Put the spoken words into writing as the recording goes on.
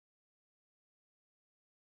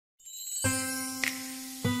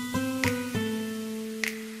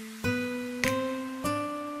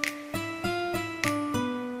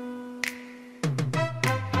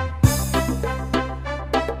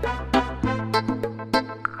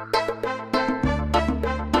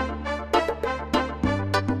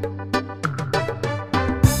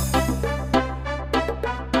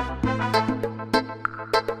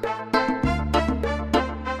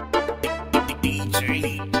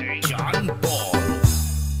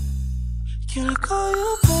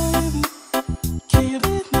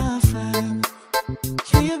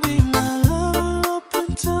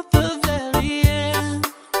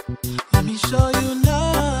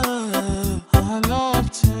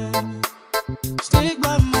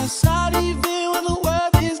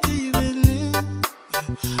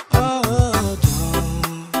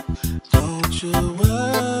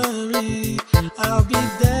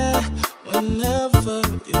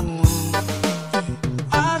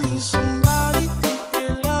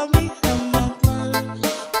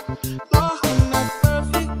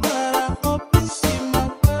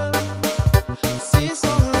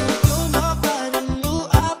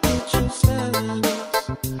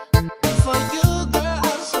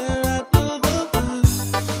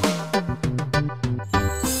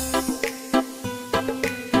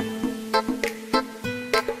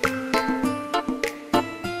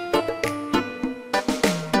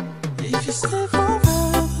stay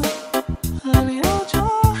forever. Let me hold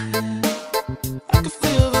your hand. I can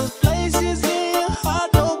feel those places in your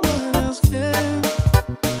heart no one else can.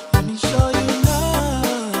 Let me show you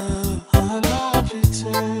love, how love you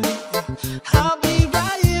too. I'll be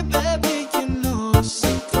right here, baby, you know it's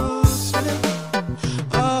so close.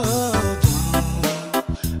 Oh,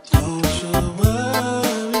 don't you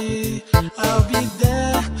worry, I'll be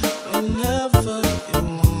there whenever you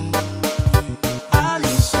want me. I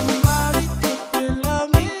need somebody who can love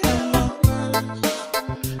me in my words.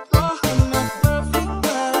 Oh, I'm not perfect,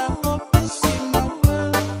 but I hope you see my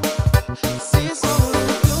worth. See, it's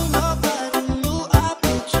only you, nobody knew I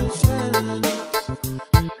put you first.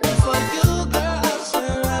 And for you, girl, I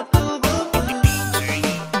swear I'd do the best.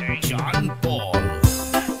 John Paul.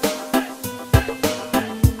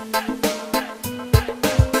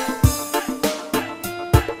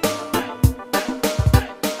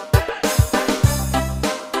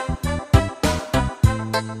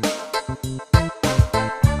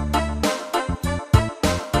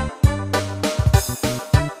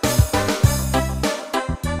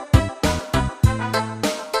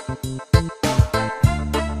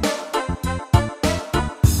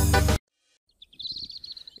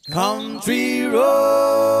 Country road,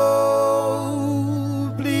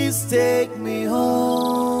 please take me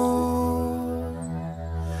home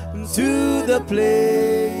to the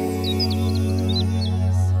place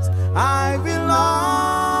I belong.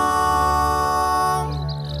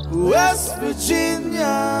 West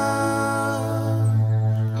Virginia,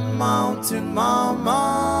 Mountain Mama,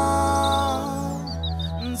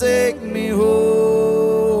 take me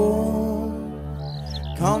home.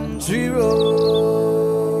 Country road.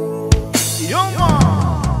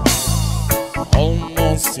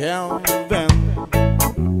 Almost heaven,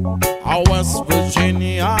 West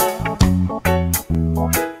Virginia,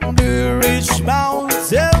 the rich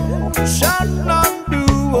mountain shall undo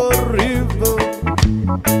a river.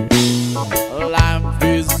 Life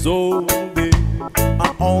is so big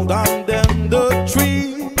and older than the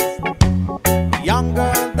trees,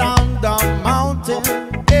 younger than the mountain,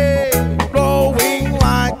 blowing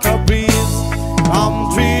like a breeze.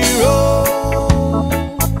 Country road,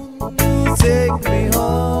 take me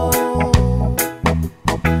home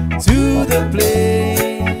to the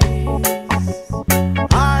place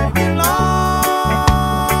I belong.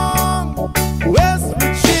 West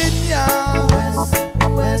Virginia,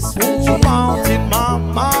 West Virginia, Mountain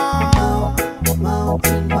Mama,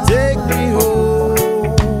 take me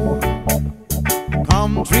home.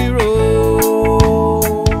 Country road,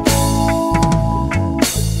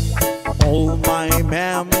 all my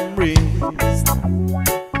memories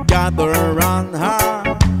gather around her.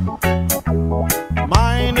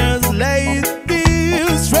 Mine is lady,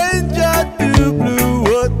 stranger to blue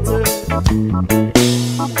water.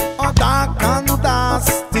 Dark and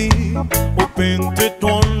dusty, painted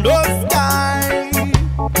on the sky.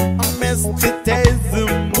 A misty taste of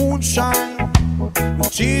moonshine,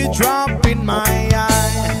 she drop in my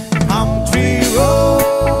eye. Country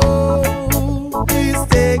road, please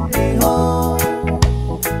take me home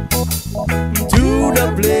to the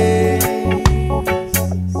place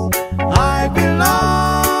I belong.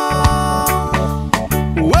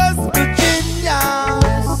 West Virginia,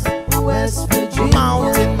 West Virginia,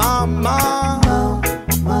 Mountain Mama,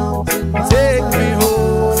 take me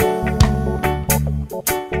home.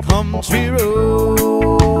 Country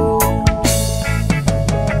road.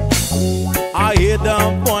 I hear the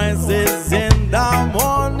voices in the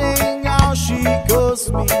morning, how she calls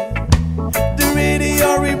me. The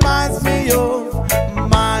radio reminds me of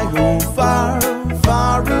my home far,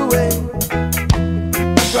 far away.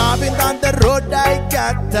 Driving down the road, I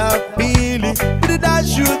got a feeling that I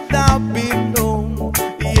should have been known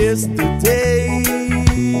yesterday.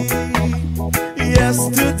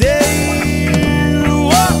 Yesterday,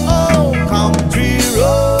 whoa, country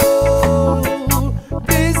road,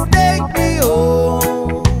 please take me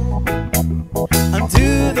home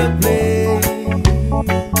unto the place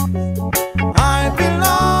I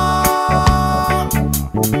belong.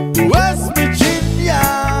 West Virginia,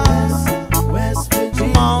 West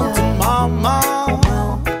Virginia, Mountain Mama,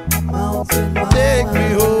 take me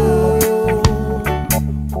home.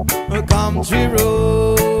 Country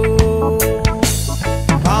road,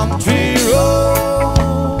 country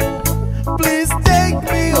road, please take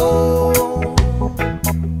me home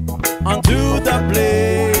unto the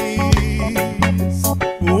place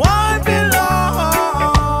I belong.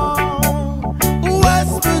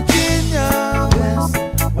 West Virginia,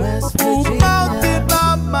 West Virginia, Mountain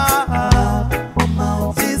Mama,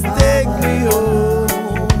 please take me home.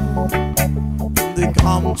 The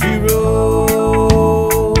country road.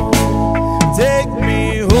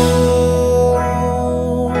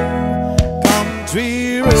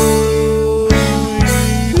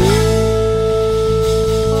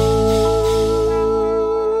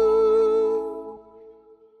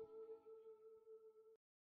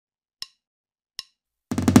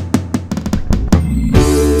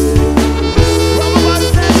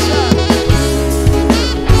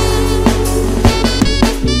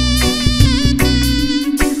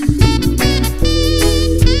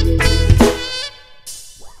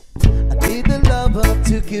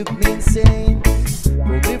 keep me insane.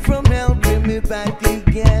 Pull me from hell, bring me back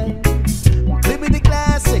again. Play me the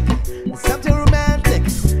classic, something romantic.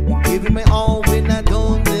 Giving me all when I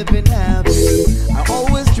don't live in heaven. I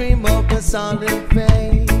always dream of a solid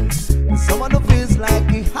face, someone who feels like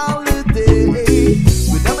a holiday.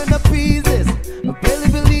 Without enough pieces, I'm barely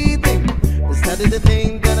believing. I started to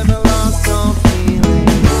think that I'm a lost of feeling.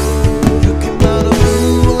 You came out of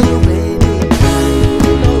blue on a rainy night,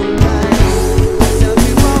 no light. I tell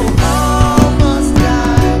you I almost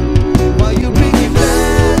died. Why you bring it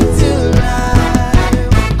back to life?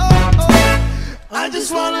 Oh, oh. I just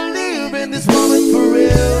wanna live in this moment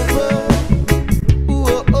forever. Ooh,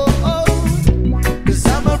 oh, oh, oh. 'Cause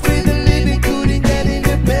I'm afraid the living couldn't get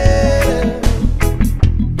any better.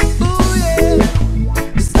 Ooh, yeah.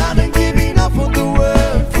 Starting giving up on the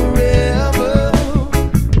world forever.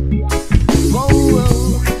 Whoa,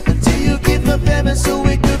 whoa. Until you give up heaven so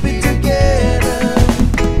we could be together.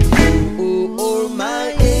 Oh, oh,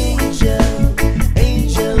 my angel,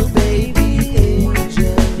 angel, baby,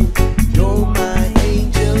 angel. You're my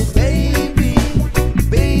angel, baby,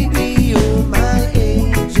 baby, you're my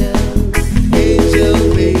angel, angel,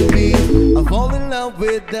 baby. I fall in love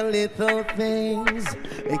with the little things.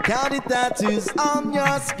 Counting tattoos on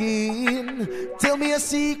your skin. Tell me a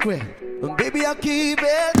secret, and baby I'll keep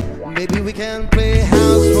it. Maybe we can play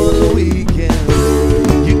house for the weekend.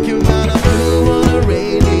 You came out of blue on a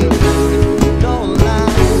rainy night, no lie.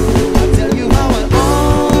 I tell you how I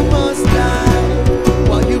almost died.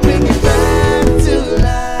 While you bring it back to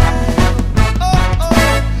life. Oh,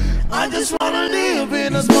 oh. I just wanna live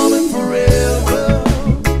in this moment forever.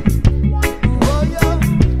 Oh, yeah.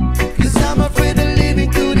 'Cause I'm afraid the living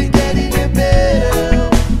couldn't get any better.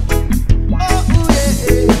 Oh,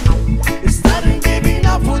 yeah. It's starting giving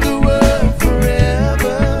up for the world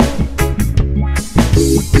forever.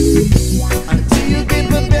 Until you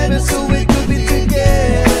give up better so we could be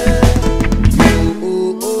together.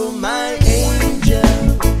 Oh, oh, my angel,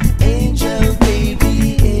 angel,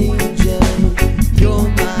 baby, angel. You're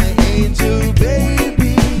my angel,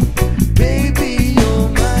 baby, baby, you're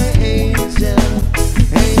my angel,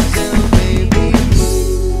 angel, baby.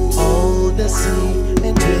 All the sea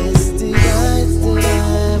and twisted eyes that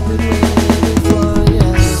I've been waiting for ya,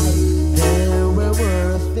 they were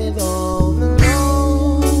worth it all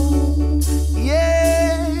alone.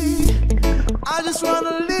 Yeah, I just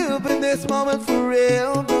wanna live in this moment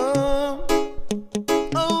forever.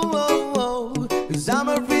 Oh, oh, oh. 'Cause I'm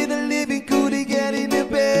afraid the living couldn't get any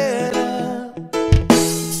better.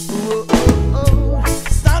 Oh, oh, oh.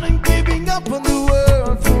 Starting giving up on the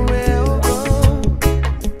world forever.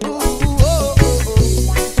 Ooh, oh, oh,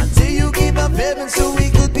 oh. Until you give up heaven so we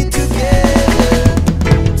could be together.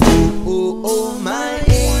 Oh, oh, my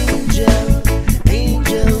angel,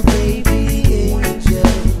 angel, baby, angel.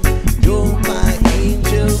 You're my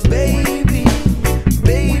angel, baby,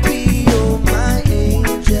 baby, you're my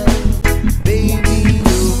angel, baby,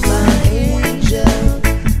 you're my angel,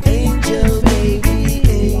 angel, baby,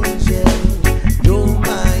 angel. You're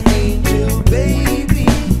my angel, baby,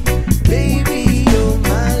 baby, you're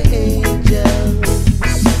my angel.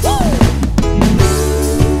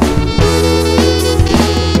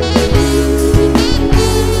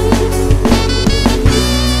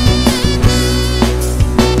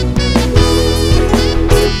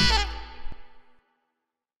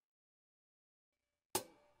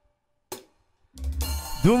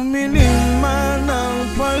 Dumilim man ang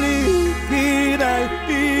paligid ay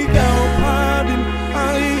ikaw pa din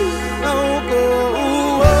ang ilaw ko.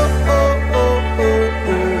 Oh, oh, oh, oh,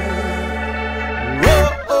 oh. Oh,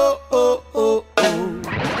 oh, oh, oh, oh.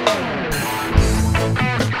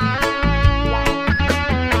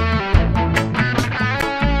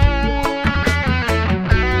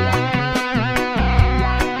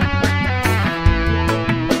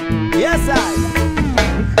 Yes,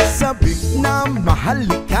 sabik na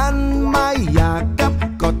mahalikan, mayakap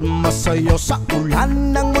ko't masayo sa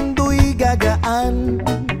ulan ng mundo'y gagaan.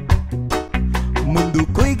 Mundo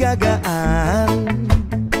ko'y gagaan.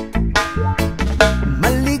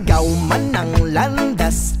 Maligaw man ang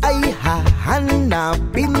landas ay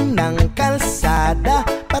hahanapin ng kalsada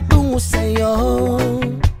patungo sa'yo.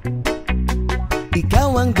 Ikaw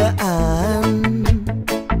ang gaan.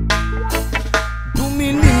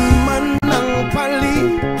 Dumilim man ng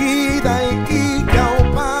paligid ay ikaw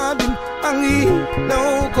pa din ang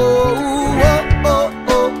ilaw ko. Oh, oh,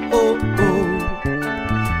 oh, oh, oh.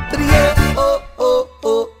 Trio, oh, oh,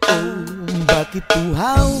 oh, oh. Bakit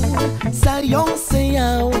uhaw sa iyong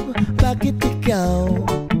sayaw? Bakit ikaw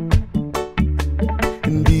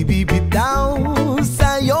hindi bibitaw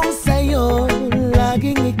sa iyong sayo?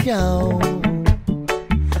 Laging ikaw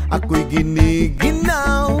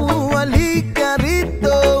giniginaw, halika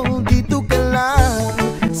rito, dito ka lang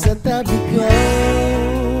sa tabi ko.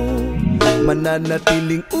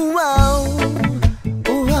 Mananatiling uhaw,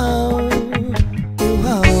 uhaw,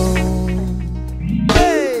 uhaw.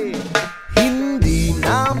 Hey! Hindi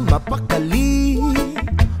na mapakali,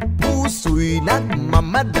 puso'y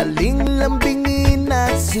nagmamadaling lambingin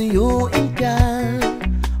at suyuin ka.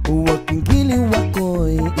 Huwag kang giliw,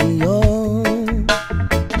 ako'y iyo.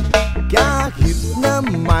 Kahit na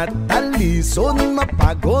matalison,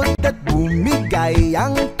 mapagod at bumigay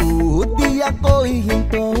ang tuhod, di ako'y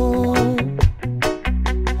hinto.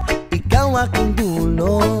 Ikaw aking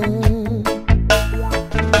dulong,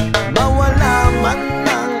 mawala man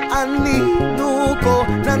ang anino ko,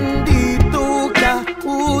 nandito ka,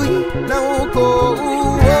 uy, nauko.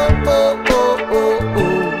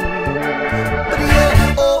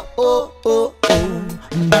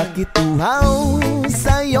 Bakit uhaw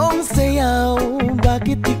sa iyong sayaw?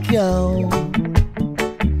 Bakit ikaw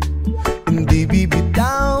hindi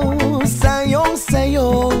bibitaw sa iyong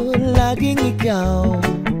sayo? Laging ikaw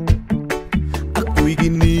ako'y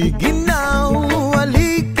giniginaw,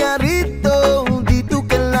 halika rito, dito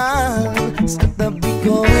ka lang sa tabi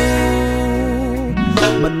ko.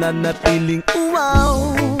 Mananatiling uhaw,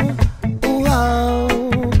 uhaw,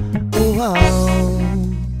 uhaw.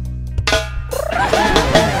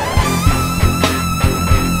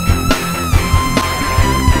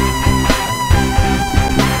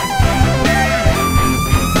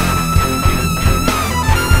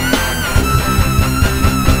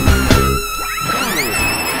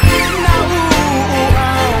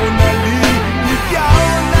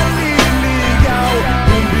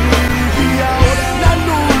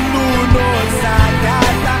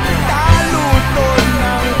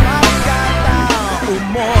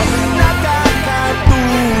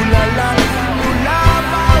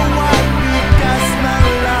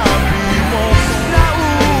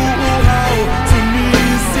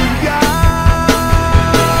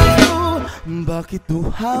 Bakit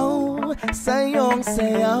uhaw sa iyong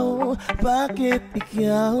sayaw? Bakit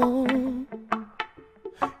ikaw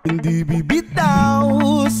hindi bibitaw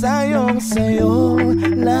sa iyong sayo?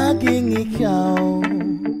 Laging ikaw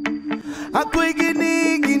ako'y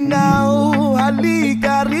giniginaw,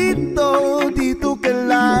 halika rito, dito ka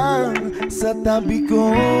lang sa tabi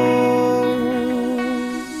ko.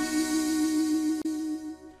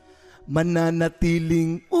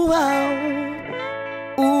 Mananatiling uhaw,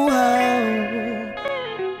 uhaw,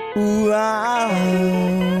 uhaw.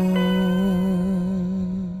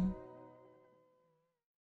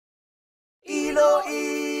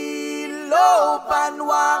 Iloilo,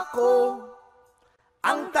 banwa ko,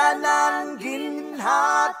 ang tanan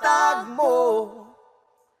ginhatag mo.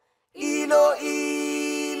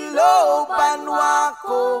 Iloilo, banwa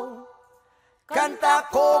ko,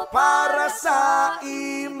 kanta ko para sa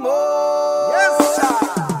imo. Yes, sir!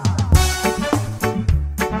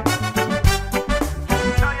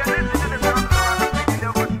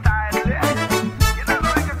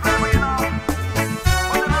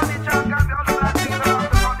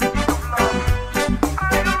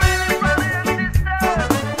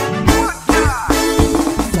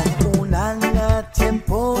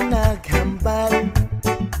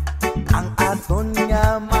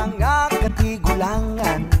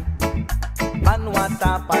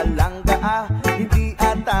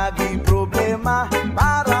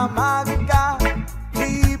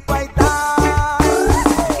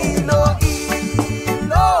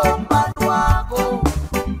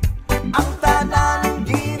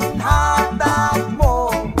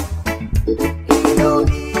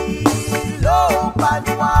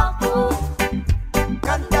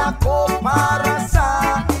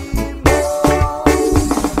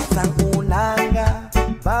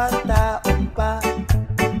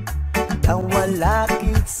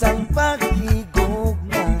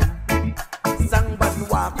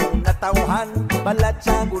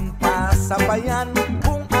 Balatyagon pa sa bayan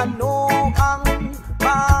kung ano ang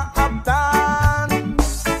maabtan.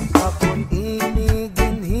 Akon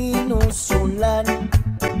inigin hinusulan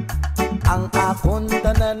ang akon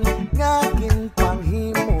tanan ngakin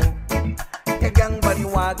panghimo. Kagang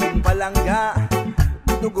banwagin palangga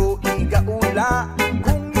dugo igaula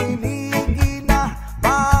kung inigin na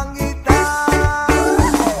pangitan.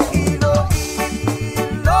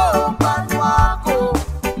 Iloilo, banwa ko,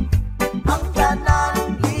 ang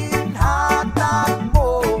tanan ginhatag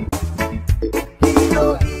mo.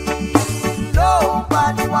 Iloilo,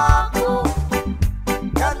 banwa ko,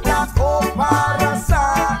 kanta ko para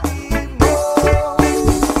sa imo.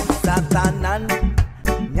 Sa tanan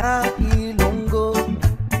nga Ilonggo,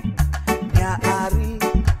 nga ari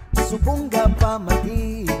subong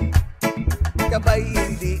pamati. Kabay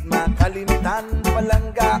hindi makalimtan,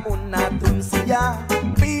 palanggaon natin siya.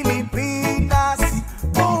 Pilipinas,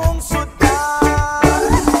 buong sudan.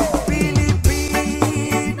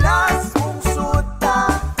 Pilipinas, buong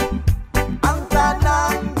sudan. Ang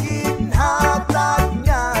tanang ginhatag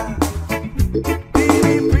niya.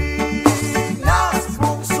 Pilipinas,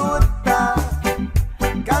 buong sudan.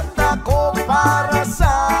 Kanta ko para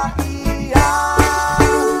sa iya.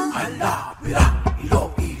 Hala, bira,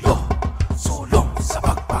 ilo-ilo, sulong sa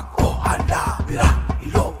pagpag. Oh, hala, bira,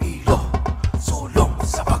 ilo-ilo, sulong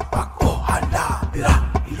sa pagpag. Oh, hala, bira,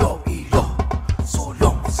 ilo-ilo,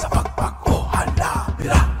 sulong sa pagpag. Oh, hala,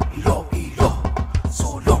 bira, ilo-ilo,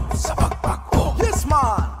 sulong sa pagpag. Oh, yes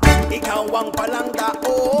man! Ikaw ang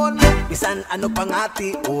palanggaon, bisan ano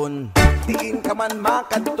pangation. Diin ka man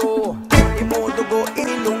makadto, imudugo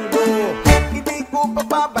inilunggo. Hindi ko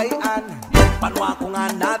papabayan, panwa ko nga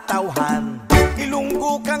natawhan.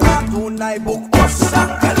 Ilunggo ka nga tunay, bukos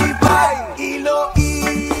ang kalibay.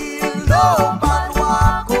 Ilo-ilo,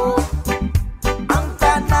 panwa ko, ang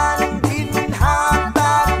tanang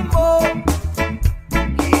ginhatag mo.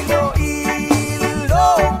 Ilo-ilo,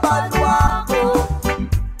 panwa ko,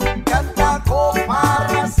 kanta ko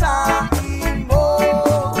para sa imo.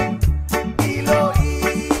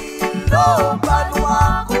 Ilo-ilo,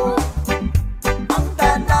 panwa ko, ang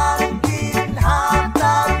tanang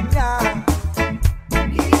ginhatag niya.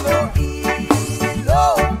 Ilo-ilo,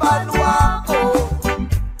 panwa ko,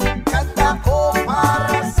 kanta ko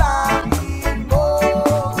para sa imo.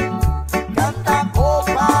 Kanta ko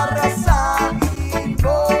para sa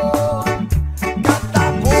imo. Kanta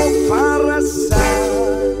ko para sa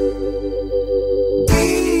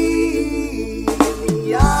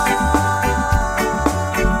iya.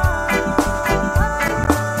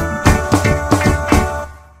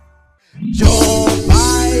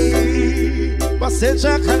 Jopay,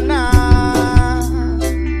 pasensya ka na.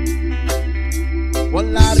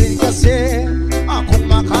 Wala rin kasi akong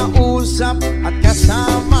makausap at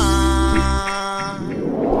kasama.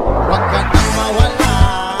 Huwag ka nang mawala,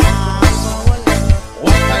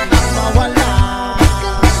 huwag ka nang mawala.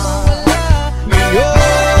 Ngayon,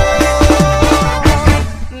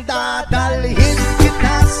 dadalhin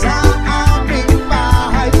kita sa aming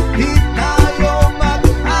bahay. Di tayo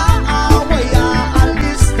mag-aaway,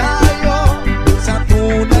 aalis tayo sa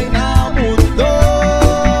tunay na mundo.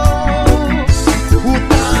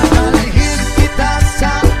 Dadalhin kita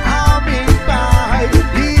sa aming bahay.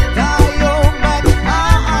 Di tayo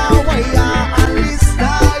mag-aaway, aalis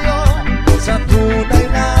tayo sa tunay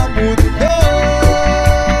na mundo.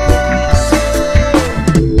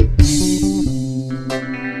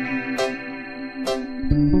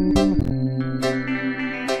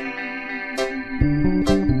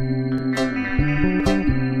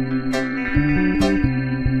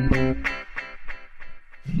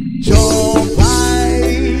 Jopay,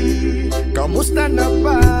 kamusta na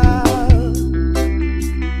ba?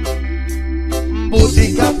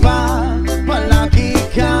 Buti ka pa, palagi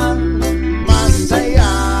kang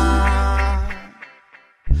masaya.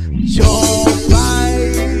 Jopay,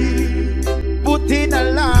 buti na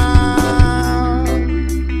lang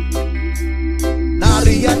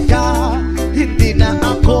nariyan ka, hindi na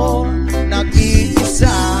ako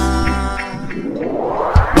nag-iisa.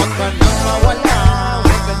 Huwag ka nang mawala,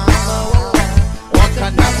 huwag ka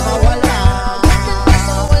nang mawala.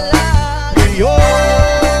 Ngayon,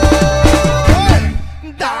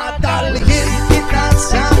 dadalhin kita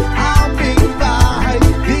sa aming bahay.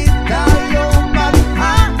 Di tayo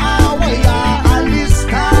mag-aaway, aalis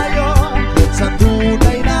tayo sa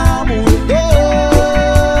tunay na mundo.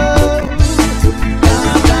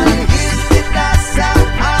 Dadalhin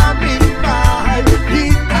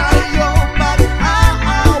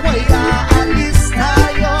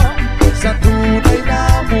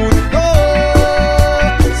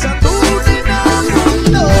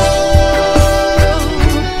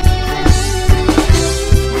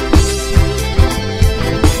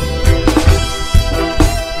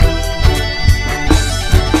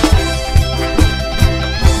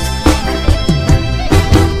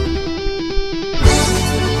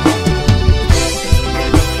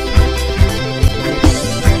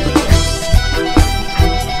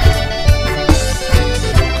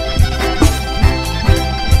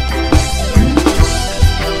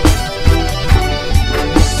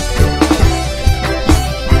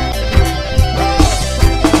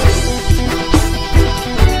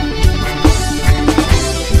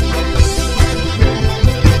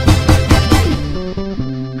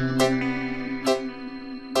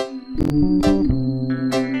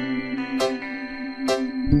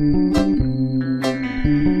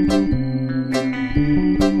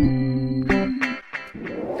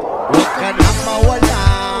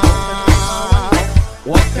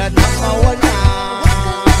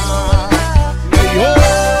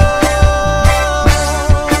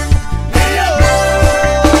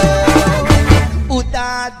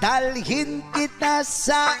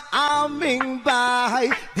sa aming bahay.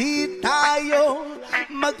 Di tayo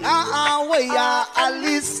mag-aaway,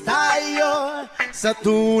 aalis tayo sa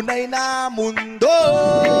tunay na mundo.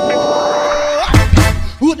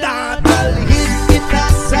 Dadalhin kita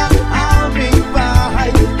sa aming bahay.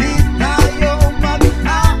 Di tayo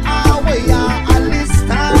mag-aaway, aalis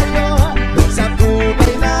tayo sa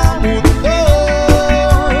tunay na mundo.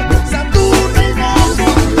 Sa tunay na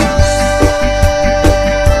mundo.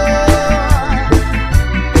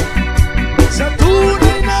 Sa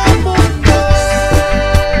tunay na mundo.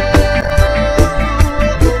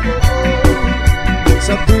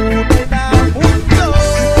 Sa tunay na mundo.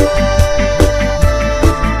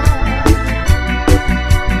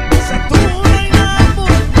 Sa tunay na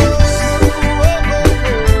mundo.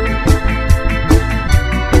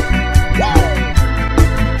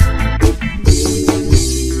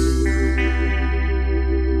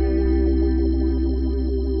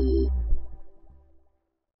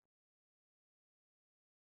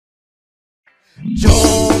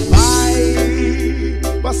 Jopay,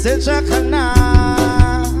 pasensya ka na.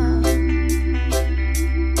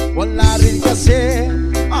 Wala rin kasi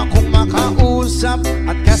akong makausap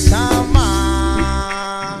at kasama.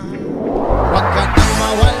 Huwag ka nang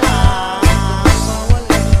mawala.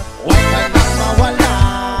 Huwag ka nang mawala.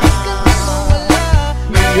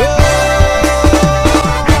 Ngayon,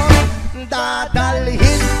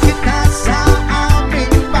 dadalhin kita sa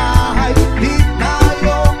aming bahay. Di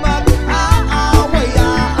tayo mag-aaway,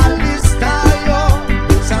 aalis tayo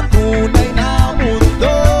sa tunay na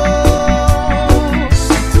mundo.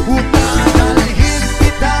 Dadalhin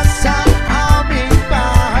kita sa aming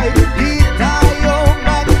bahay. Di tayo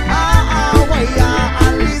mag-aaway,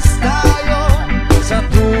 aalis tayo sa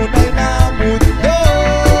tunay na mundo.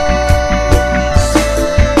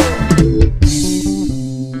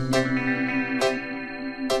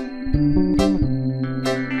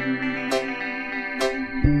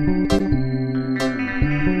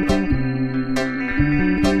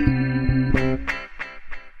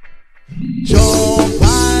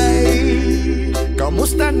 Jopay,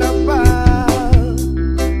 kamusta na ba?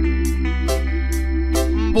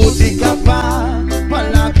 Buti ka pa,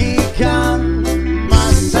 palagi kang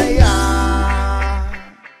masaya.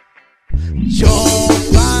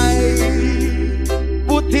 Jopay,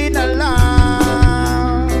 buti na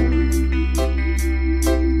lang.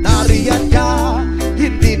 Nariyan ka,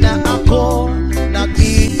 hindi na ako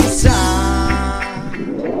nag-iisa.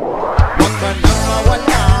 Huwag ka nang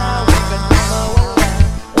mawala.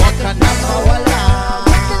 Huwag ka nang mawala.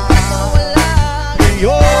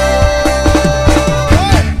 Ngayon,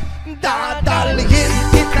 dadalhin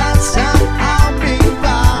kita sa aming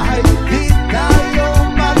bahay. Di tayo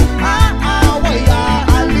mag-aaway,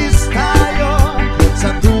 aalis tayo sa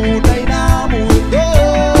tunay na mundo.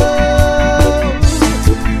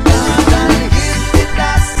 Dadalhin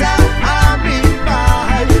kita sa aming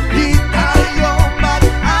bahay. Di tayo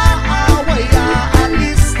mag-aaway,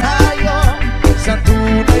 aalis tayo sa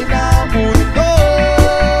tunay na mundo.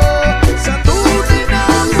 Sa tunay na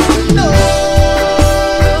mundo.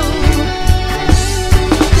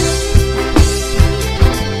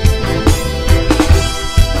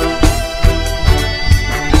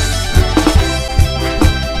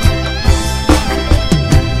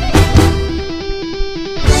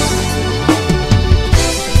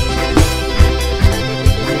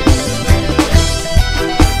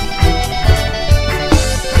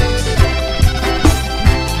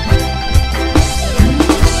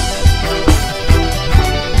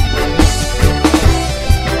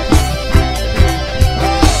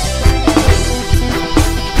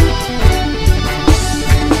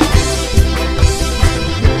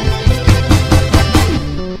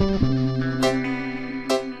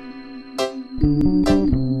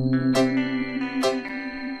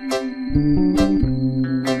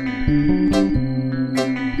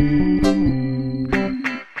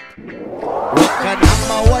 Huwag ka nang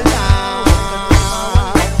mawala.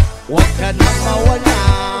 Huwag ka nang mawala.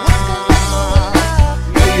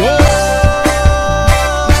 Ngayon,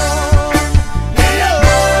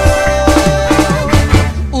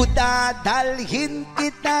 dadalhin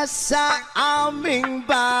kita sa aming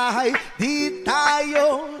bahay. Di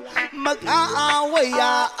tayo mag-aaway,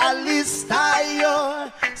 aalis tayo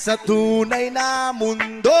sa tunay na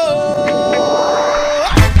mundo.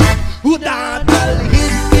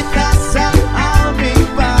 Dadalhin kita sa aming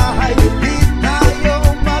bahay. Di tayo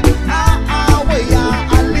mag-aaway,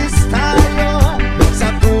 aalis tayo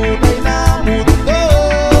sa tunay na mundo.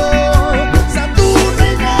 Sa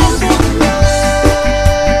tunay na mundo.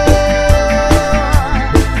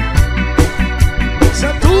 Sa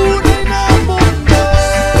tunay na mundo.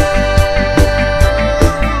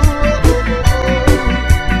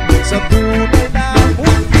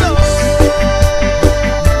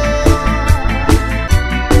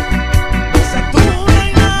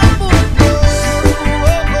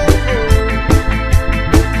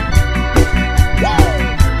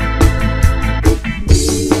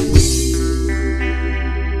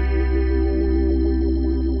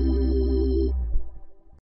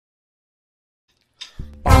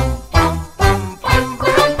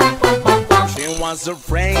 was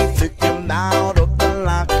afraid to come out of the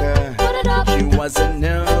locker. She wasn't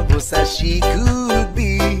nervous as she could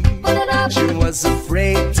be. She was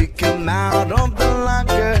afraid to come out of the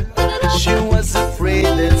locker. She was afraid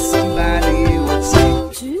that somebody would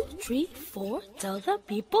say, 2, 3, 4, tell the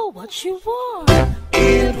people what you wore.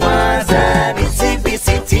 it was an itsy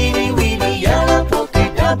bitsy teeny weeny yellow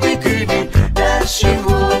polka dot bikini that she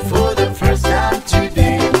wore for the first time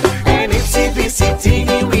today. An itsy bitsy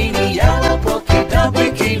teeny weeny yellow polka dot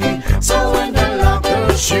bikini, so in the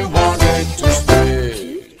locker she wanted to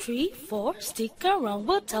stay. 2, 3, 4, stick around,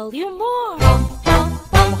 we'll tell you more.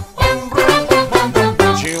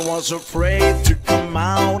 She was afraid to come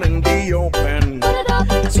out in the open,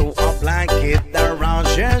 so a blanket around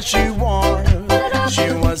her she wore.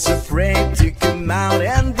 She was afraid to come out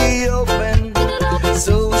in the open,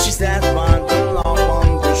 so she sat right along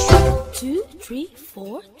on the shore. 2, 3,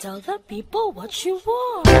 4, tell the people what you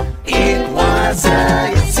wore. It was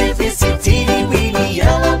a itsy bitsy teeny weeny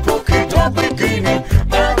yellow polka dot bikini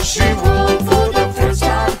that she wore for the first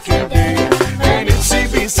time today. An itsy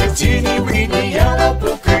bitsy teeny weeny yellow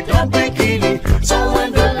polka dot bikini, so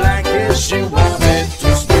in the blanket she wanted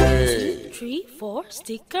to stay. 2, 3, 4,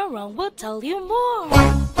 stick around, we'll tell you more.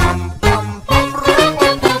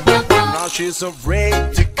 Now she's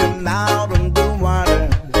afraid to come out on the water,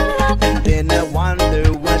 and then I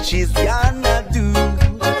wonder what she's gonna do.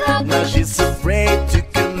 Now she's afraid to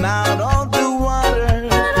come out on the water,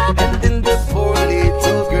 and then the poor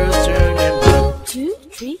little girl's turning blue. 2,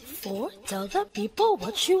 3, 4, tell the people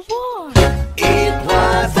what you wore. It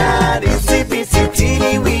was an itsy bitsy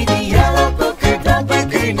teeny weeny yellow polka dot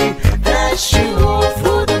bikini that she wore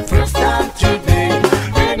for the first time today.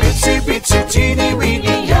 An itsy bitsy teeny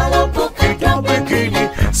weeny yellow polka dot bikini,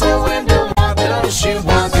 so in the water she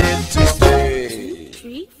wanted to stay.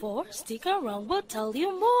 3, 4, stick around, we'll tell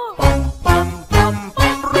you more.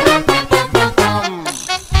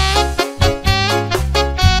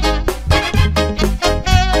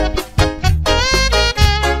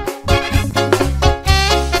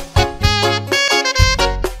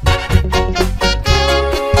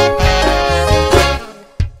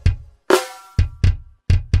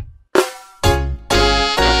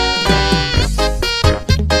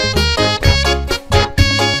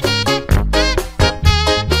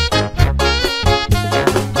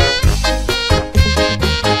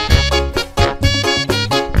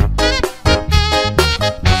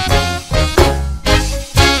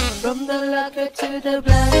 From the locker to the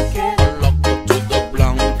blanket, Locker to the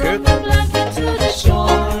blanket, from the blanket to the shore,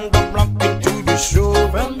 from the blanket to the shore,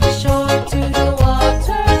 from the shore to the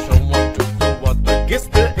water. someone took the water, guess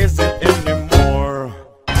there isn't anymore.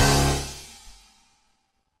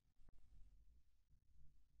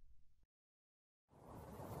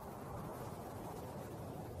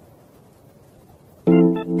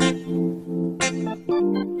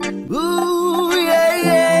 Ooh, yeah,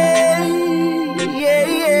 yeah, yeah,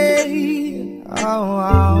 yeah. Oh,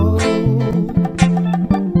 oh.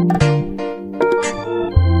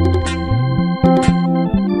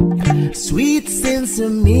 Sweet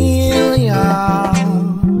Sinsemilla,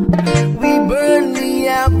 we burn me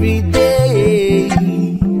every day.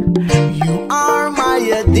 You are my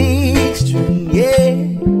addiction, yeah.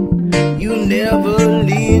 You never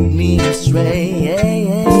lead me astray, yeah,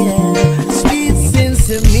 yeah, yeah. Sweet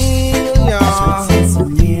Sinsemilla,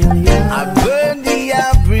 I burn thee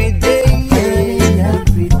every day.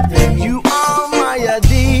 You are my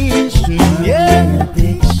addiction, yeah.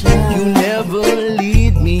 You never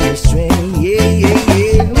lead me astray, yeah, yeah,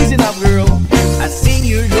 yeah. Listen up, girl. I seen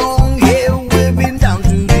your long hair waving down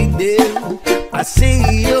to the dale.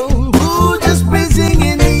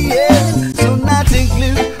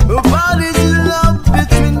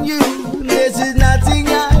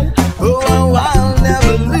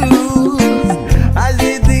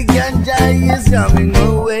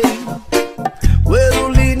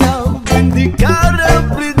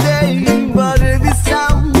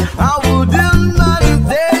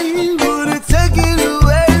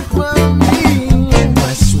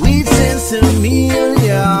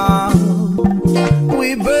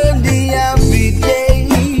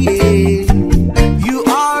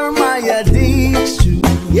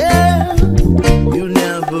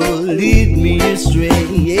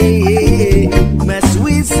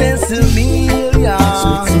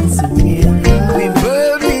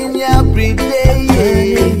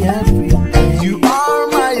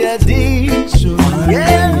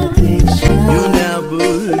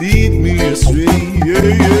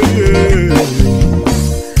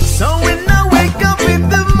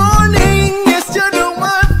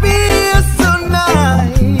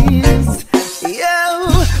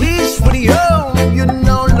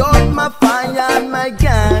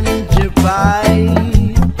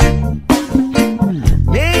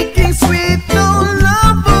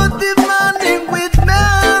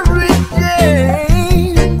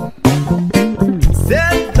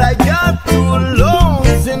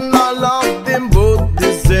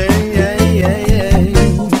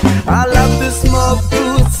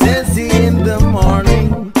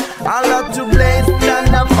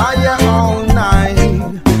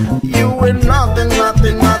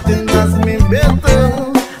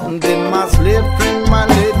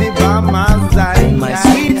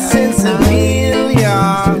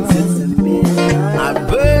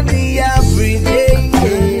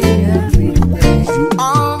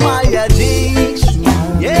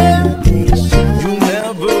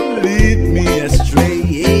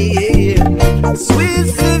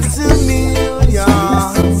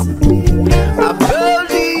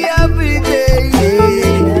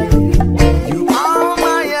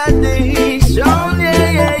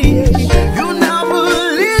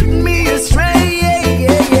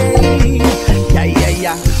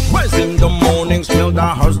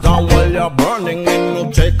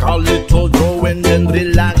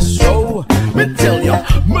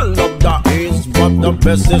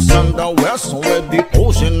 best is on the west, where the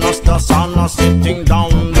ocean as the sun are sitting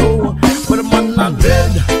down low. But the man not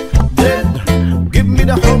dead, dead. Give me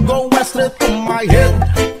the whole go west straight to my head,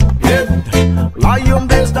 head. Lion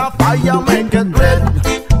blaze the fire, make it red,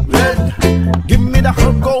 red. Give me the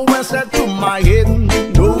whole go west straight to my head.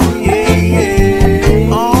 Oh yeah, yeah.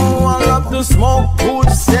 Oh, I love to smoke good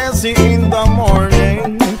sassy in the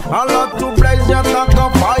morning. I love to blaze your talk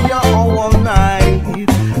of fire all night.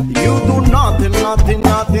 You do nothing, nothing,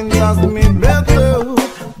 nothing does me better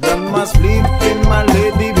than my sleep in my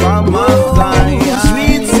lady by my side.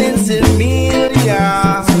 Sweet Sensibilia,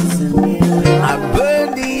 I burn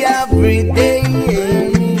the every day.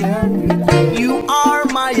 You are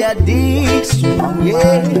my addiction,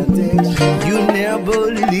 yeah. You never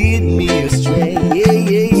lead me astray, yeah,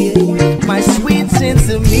 yeah, yeah. My sweet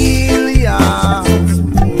Sensibilia,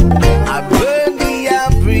 I burn the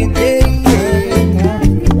every day.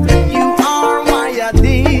 You are my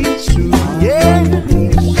addiction, yeah.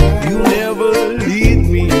 You never lead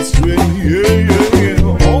me astray, yeah, yeah,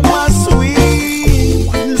 yeah. Oh my sweet,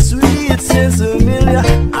 sweet Sensibilia,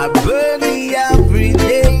 I burn the every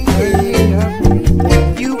day.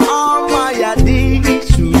 You are my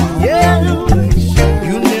addiction, yeah.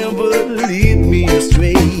 You never lead me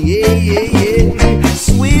astray, yeah, yeah, yeah.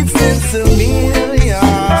 Sweet Sensibilia,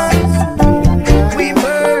 we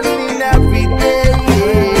burning every day.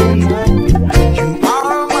 You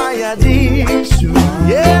are my addiction,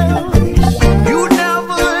 yeah. You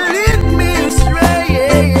never lead me astray,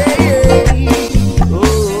 yeah, yeah, yeah.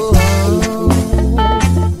 Oh,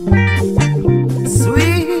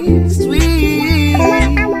 sweet, sweet,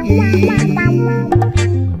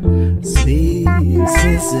 sweet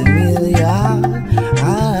Sensibilia.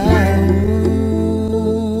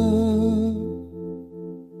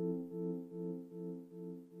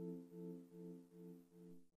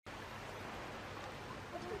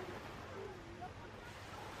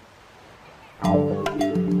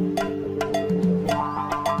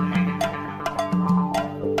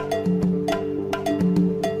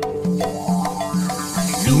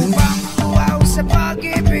 Lupang uwaw sa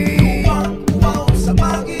pag-ibig, uwaw sa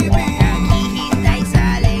pag-ibig. Naghihintay sa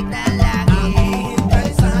halik ng langit, naghihintay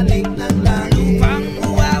sa halik ng langit. Lupang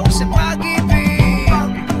uwaw sa pag-ibig,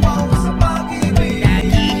 uwaw sa pag-ibig.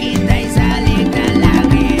 Naghihintay sa halik ng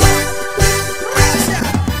langit. Rasa!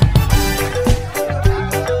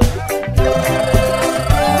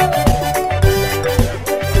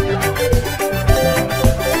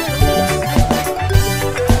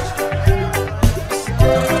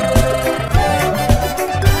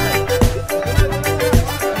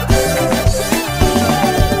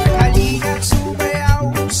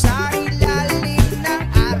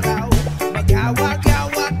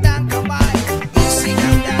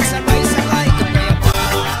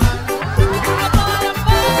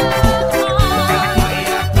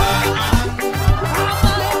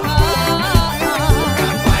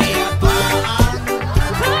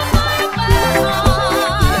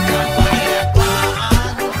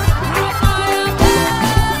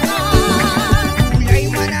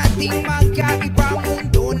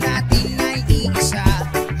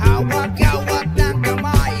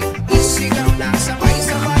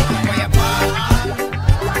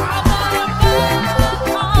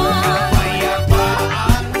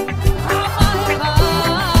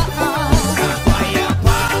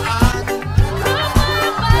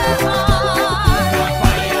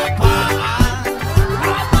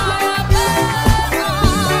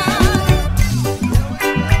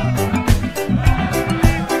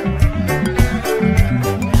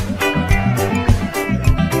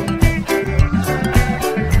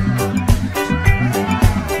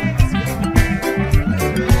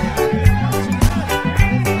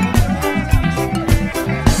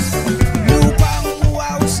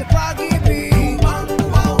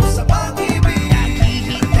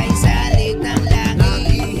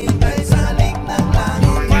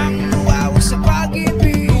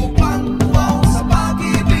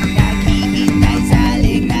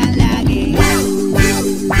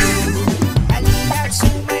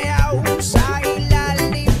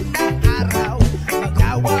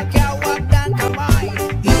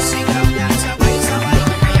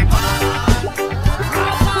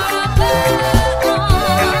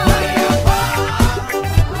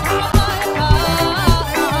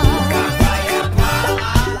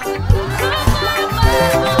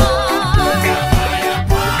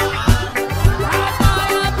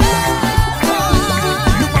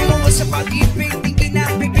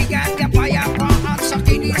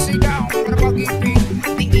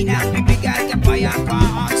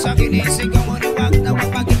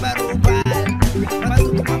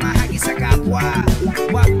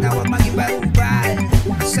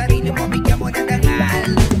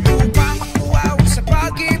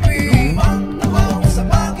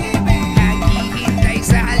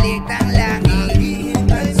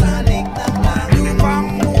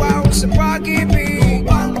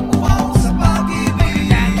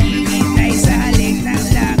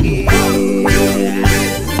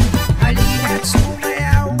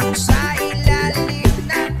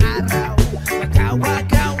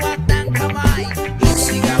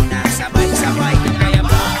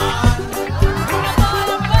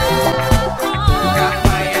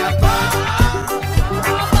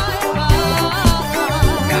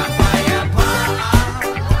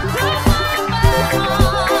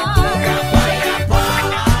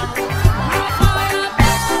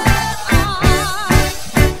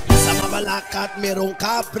 at merong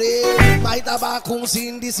kapre. May tabakong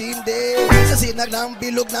sindi-sindi sa sinag ng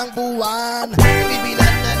bilog ng buwan.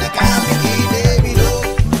 Bibilan na nakapigili, bilog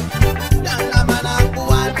na naman ang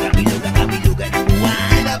buwan. Kabilugan ng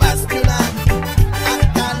buwan. Ilabas nyo na ang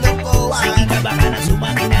kalokohan. Sige ka baka na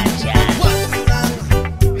sumakitan dyan. Huwag nyo nang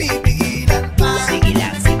pipigilan pa. Sige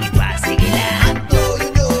lang, sige pa, sige lang. Ang toyo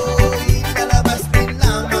nyo'y lalabas din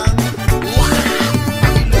lamang.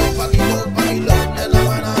 Pagilog na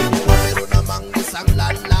naman ang buwan. Meron namang isang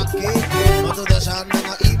lalaki, matuda siya na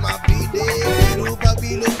nga imabide. Pero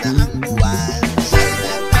pabilog na ang buwan, siya'y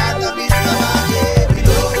nagtatabis na bae.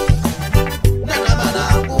 Bilog na naman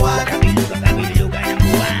ang buwan. Kabilugan ng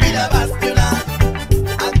buwan. Ilabas nyo na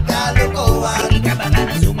ang kalokohan. Sige ka baka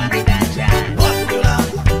na sumakitan dyan. Huwag nyo lang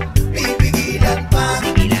pipigilan pa.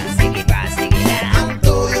 Sige lang, sige pa, sige lang. Ang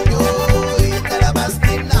toyo nyo'y lalabas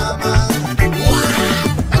din lamang.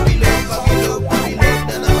 Pabilog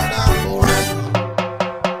na naman ang buwan.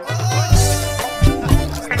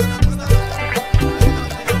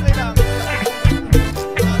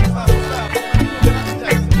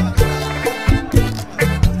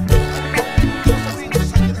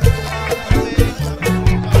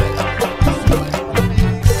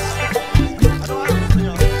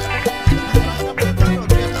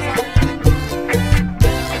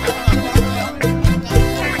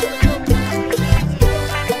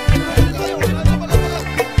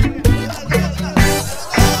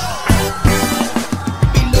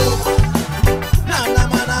 Bilog na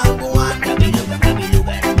naman ang buwan. Kabilugan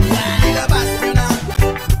ng buwan. Ilabas nyo na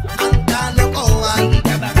ang kalokohan. Sige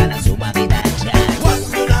ka baka na sumakitan dyan. Huwag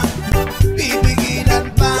nyo lang pipigilan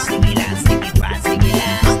pa. Sige lang, sige pa, sige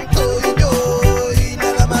lang. Ang toyo nyo'y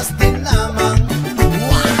lalabas din lamang.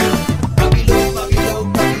 Pabilog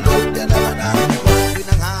na naman ang buwan.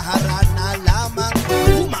 Pinanghaharan na lamang,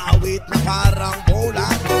 umawit na parang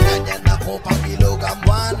bulan. Ganyan ako pabilog ang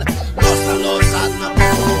buwan. Los na los at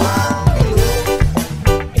napupuhan. Bilog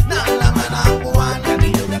na naman ang buwan.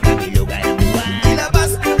 Kabilugan ng buwan.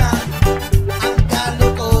 Ilabas nyo na ang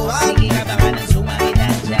kalokohan. Sige ka baka na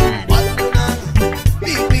sumakitan dyan. Huwag nyo nang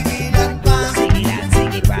pipigilan pa. Sige lang,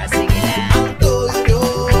 sige pa, sige lang. Ang toyo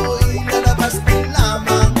nyo'y lalabas din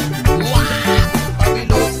lamang.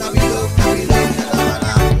 Pabilog na naman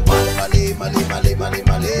ang buwan.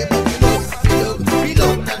 Mali.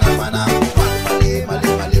 Bilog na naman ang buwan.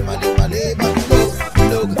 Mali.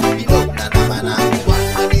 Bilog na naman ang buwan.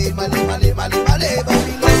 Mali.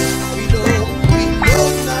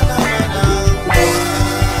 Bilog na naman ang buwan.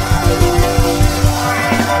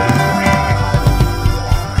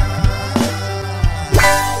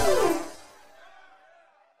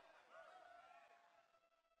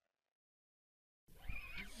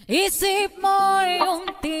 Isip mo'y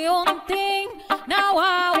unti-unting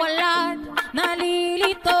nawawalan,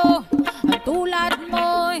 nalilito. Ang tulad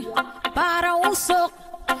mo'y para usok,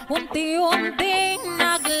 unti-unting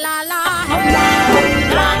naglalaho.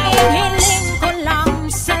 Tanging hiling ko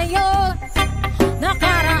lang sa'yo,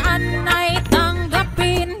 nakaraan ay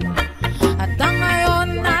tanggapin, at ang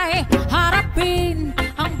ngayon ay harapin.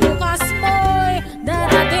 Ang bukas mo'y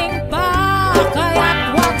darating pa,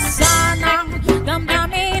 kaya't huwag sanang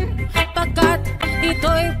damdamin, pagkat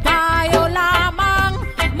ito'y payo lamang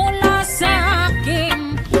mula sa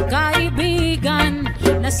aking kaibigan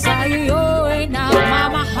na sa'yo'y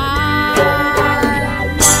nagmamahal.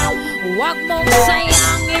 Huwag mong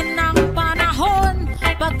sayangin ang panahon.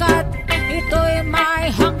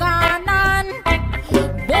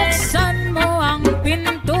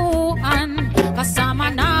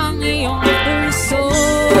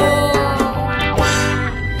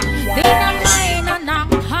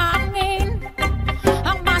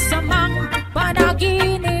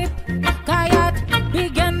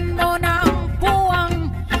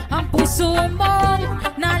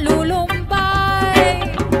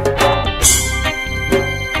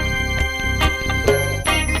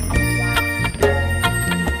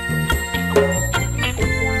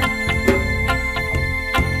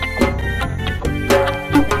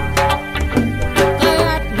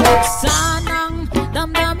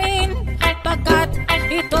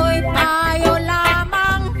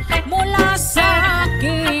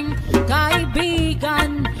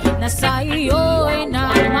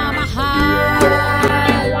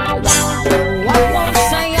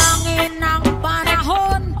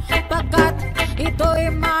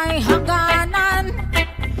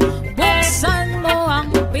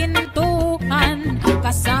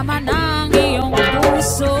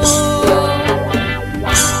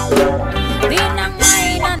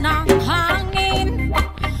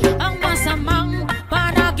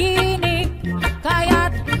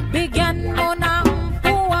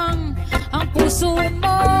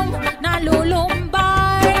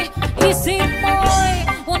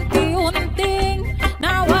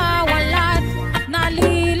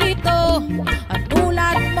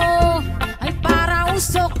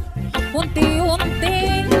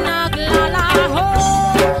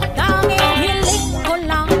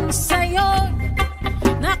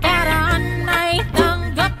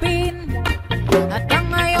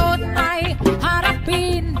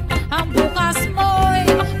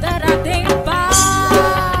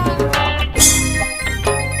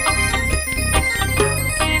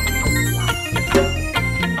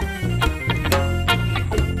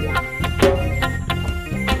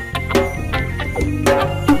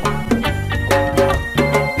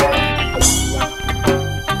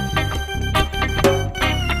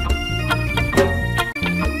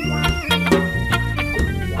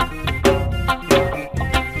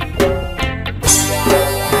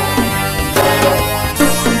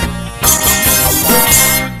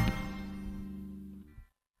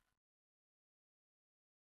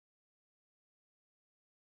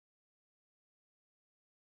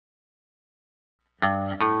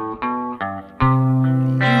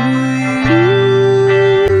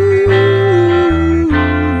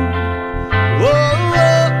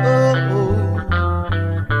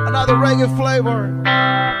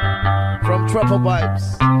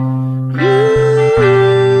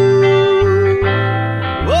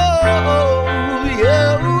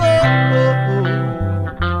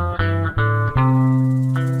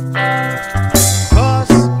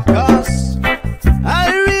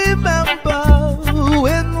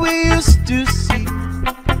 to see.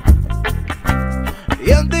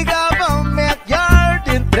 In the government yard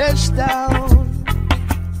in Trenchtown,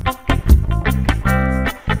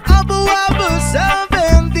 Abu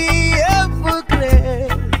serving the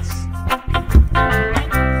Everglades,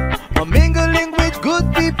 mingling with good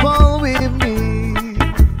people with me.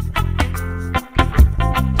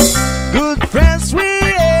 Good friends we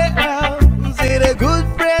have, say the good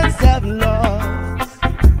friends have lost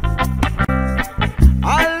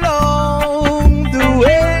along the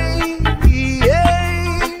way.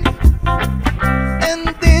 In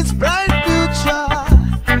this bright future,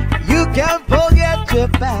 you can't forget your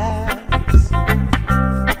past.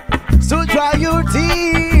 So dry your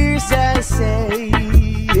tears and say,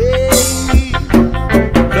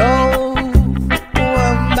 no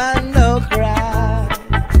woman no cry.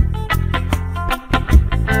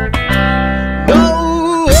 No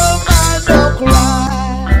woman no cry.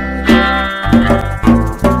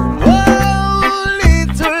 Oh,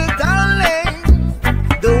 little darling,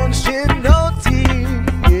 don't shed no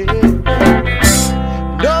tears.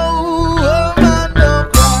 No woman no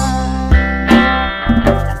cry.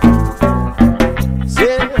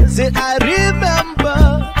 Said I remember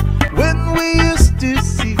when we used to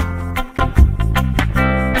see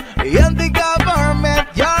in the government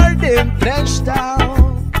yard in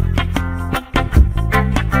Trenchtown,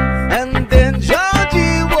 and then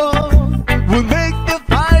Georgie would make the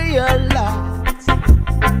fire lights.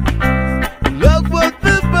 Look what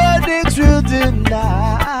the burning through the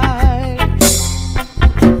night,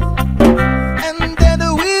 and then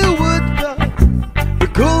we would go to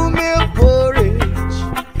cool milk porridge.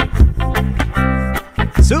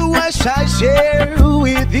 So I shall share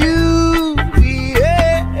with you,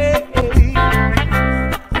 yeah.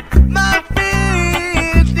 My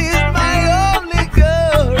faith is my only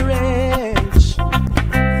courage,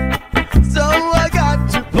 so I got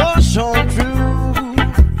to push on through.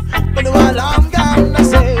 But while I'm gonna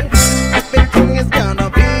say, everything is gonna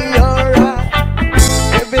be alright.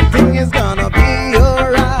 Everything is gonna be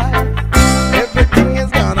alright. Everything is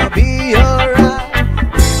gonna be alright.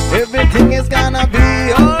 Everything is gonna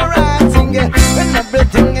be alright. Sing it. And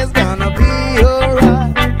everything is gonna be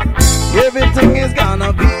alright. Everything is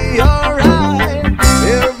gonna be alright.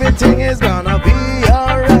 Everything is gonna be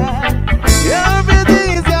alright. Everything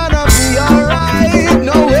is gonna be alright.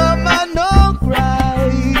 No woman no cry.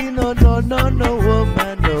 No, no, no, no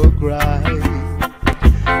woman no cry.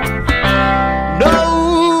 No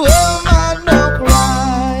woman no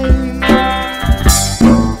cry.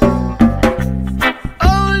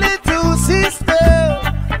 Oh, little sister,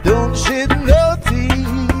 don't shed no tears.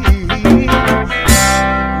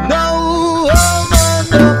 No woman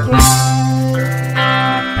no cry.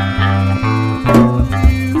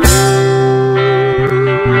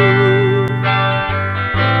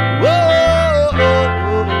 Whoa,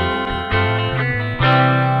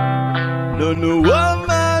 no, no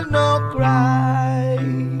woman no cry.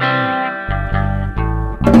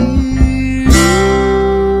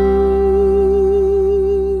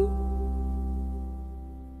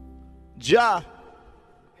 Ja.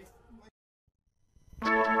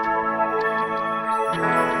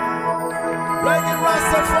 Reggae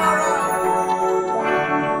Rastafari.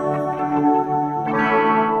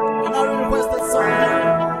 And I requested song here.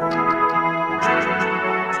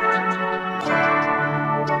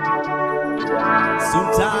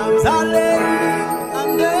 Sometimes I lay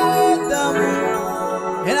under the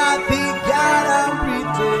moon and I think God I'm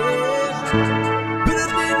pretend. But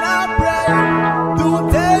then I pray, don't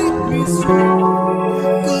take me slow,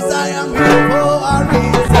 'cause I am here for a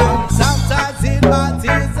reason. Sometimes in my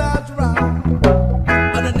tears are dry,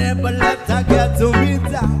 and I never let her get to me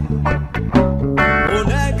down. Oh,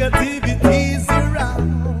 negativity's around.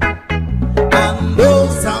 I know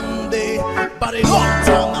someday, but it won't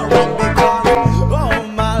turn around because all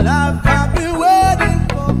my life I've been waiting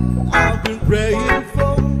for, I've been praying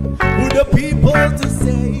for the people to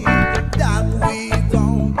say that we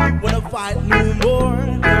don't wanna fight no more.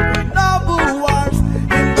 There'll be no more wars,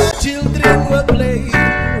 and the children will play.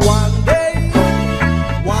 One day,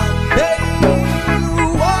 one day,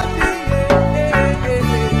 one day, one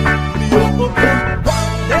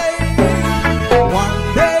day, one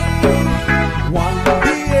day, one day.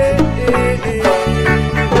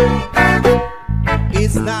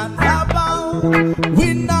 It's not about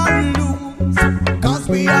win or lose, 'cause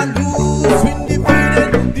we are lose when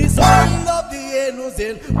defeated. The song of the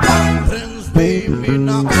innocent, mountains baby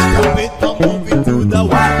now. Come with the movie to the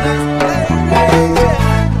wildest area.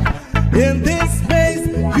 In this space,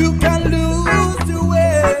 you can lose the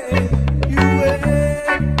way.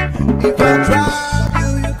 If I try you,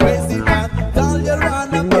 you crazy man, tell you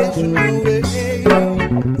run a patient away.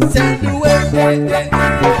 Send away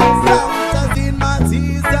sometimes in my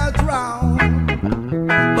tears I drown,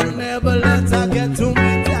 but never let her get to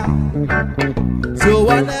me down. So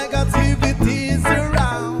when negativity is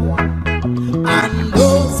around, and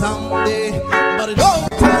go someday, but it don't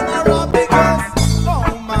turn around because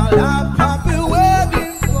all my life I've been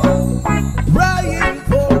waiting for, praying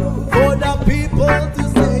for the people to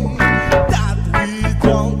say that we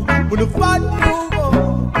don't wanna fight no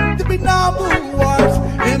more, to be number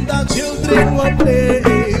one, and the children will play.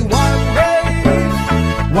 One day,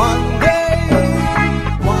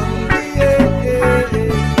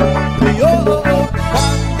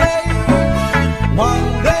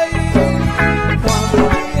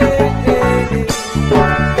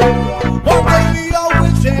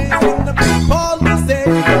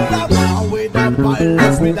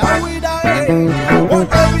 violence without hate. One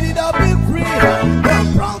day we need to be free.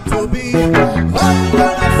 We're proud to be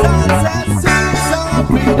under the sunset, seas of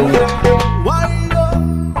freedom. Why yo?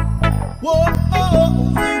 Whoa,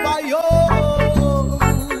 see why yo?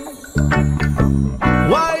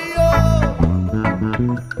 Why yo?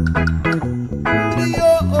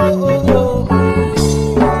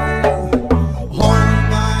 All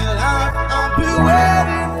my life I've been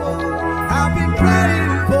waiting for, I've been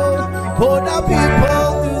praying for the people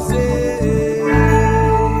to say.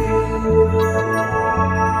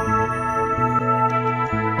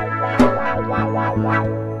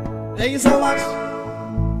 Thank you so much.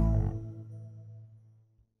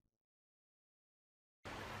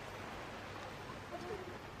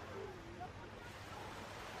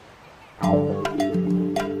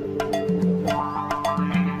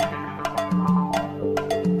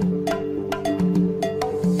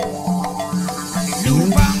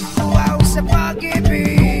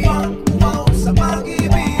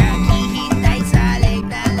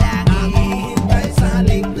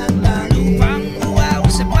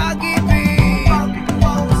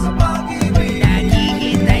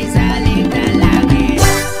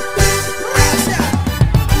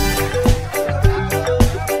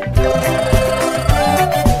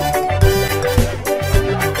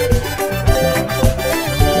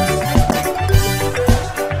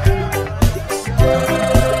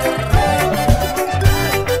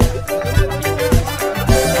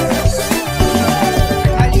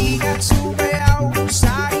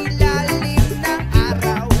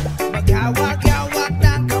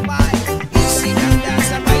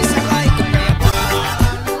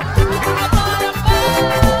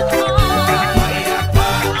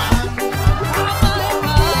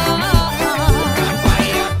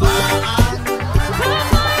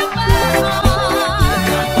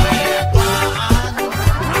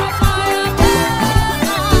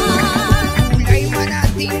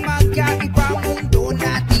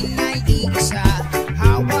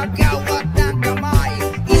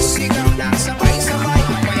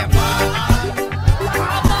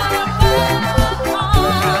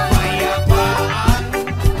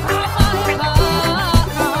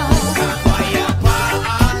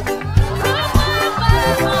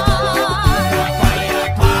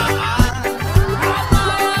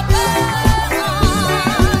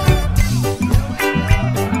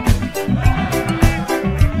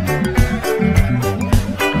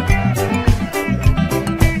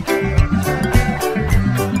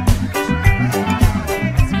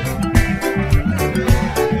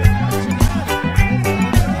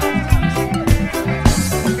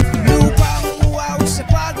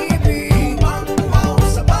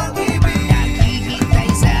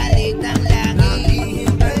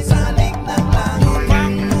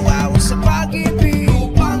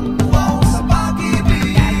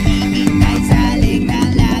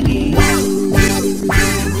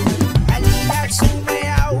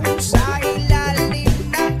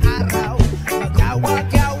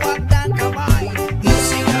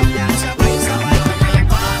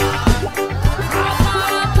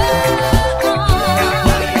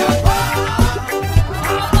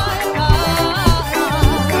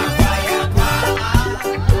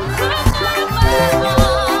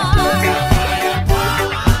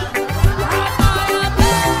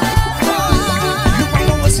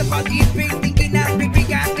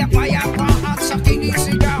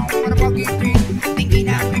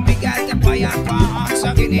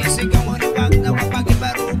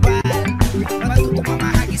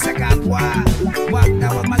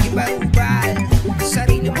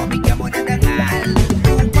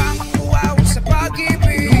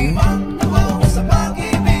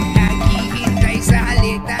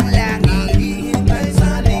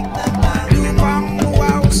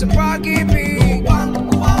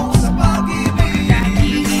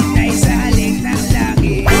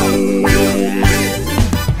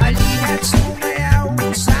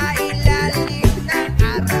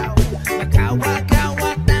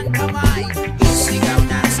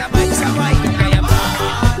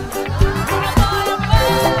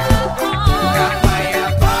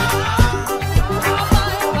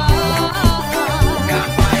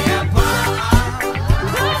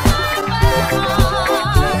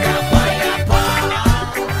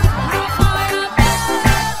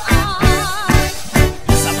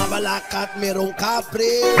 Malakat merong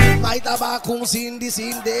kapre, may tabakong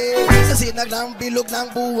sindi-sindi, sa sinag ng bilog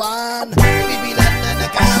ng buwan, bibilan na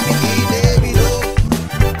nakamigili. Bilog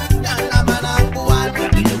na naman ang buwan,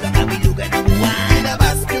 kabilugan ng buwan,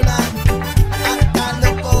 ilabas nyo na ang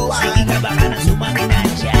kalokohan. Sige ka baka na sumagitan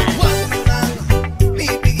siya, huwag nyo nang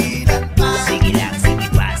pipigilan pa. Sige lang, sige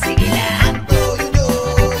pa, sige lang. Ang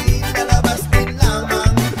toyo-toy, nalabas din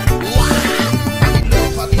lamang.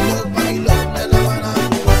 Pangilog na naman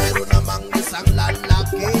ang buwan. Meron namang isang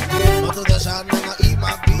lalaki, matuda siya na nga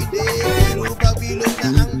imabide, pero pabilog na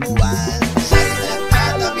ang buwan. Siya'y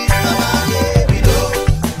nagtatabis babae. Bilog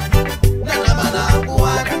na naman ang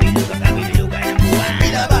buwan, kabilugan ang buwan,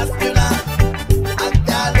 ilabas nyo na ang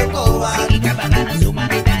kalokohan. Sige ka baka na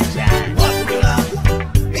sumagitan siya, huwag nyo lang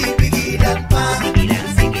pipigilan pa. Sige lang,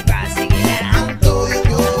 sige pa, sige lang. Ang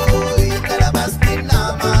toyo-toy, nalabas din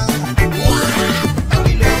lamang.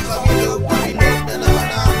 Pangilog na naman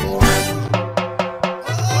ang buwan.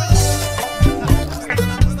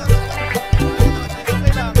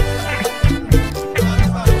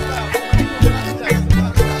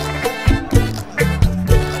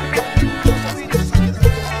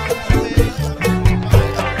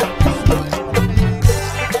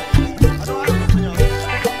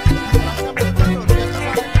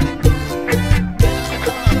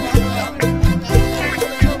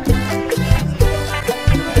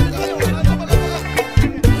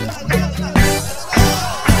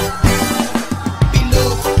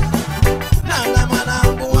 Bilog na naman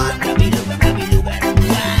ang buwan, kabilugan ang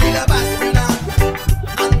buwan, ilabas nyo na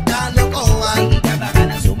ang kalokohan. Sige ka baka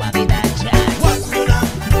na sumagitan siya, huwag nyo na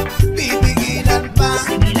pipigilan pa.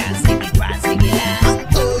 Sige lang, sige pa, sige lang. Ang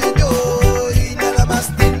toyo-toy, nalabas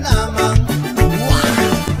din lamang.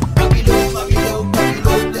 Pabilog na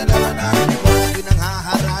naman ang buwan,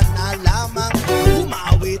 pinanghaharap na lamang,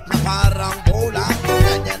 umawit na parang bola.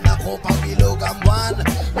 Ganyan ako pabilog ang buwan,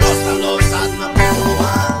 los na losan na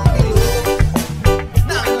buwan. Bilog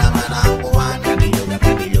na naman ang buwan, kabilugan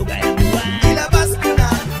ang buwan, ilabas nyo na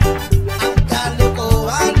ang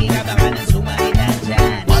kalokohan. Sige ka baka na sumagitan siya,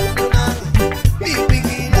 huwag nyo na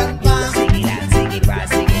pipigilan pa. Sige lang, sige pa,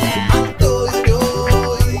 sige lang. Ang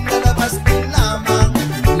toyo-toy, nalabas din lamang.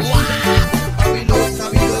 Pabilog na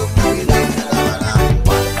naman ang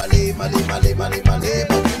buwan, mali.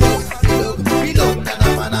 Bilog na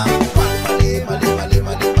naman ang buwan, mali.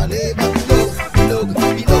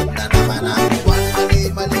 Bilog na naman ang buwan,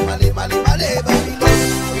 mali.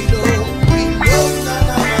 Bilog na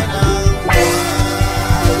naman ang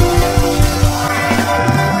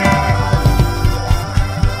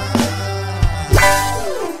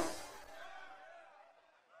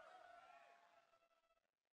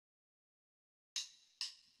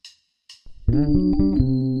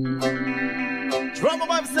Drama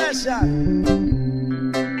Vibe Session.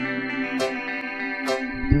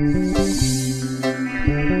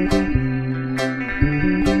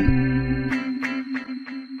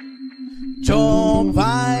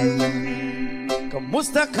 Jopay,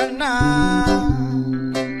 kamusta ka na?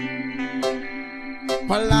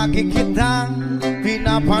 Palagi kitang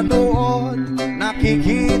pinapanood,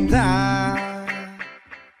 nakikita.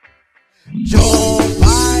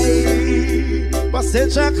 Jopay,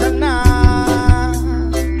 pasensya ka na.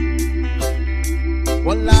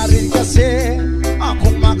 Wala rin kasi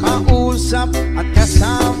akong makausap at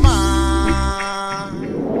kasama.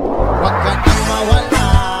 Huwag ka nang mawala,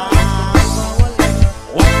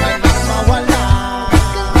 huwag ka nang mawala.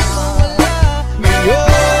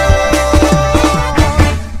 Ngayon,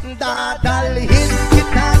 dadalhin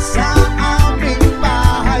kita sa aming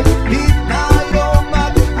bahay. Di tayo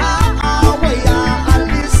mag-aaway,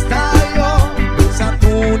 aalis tayo sa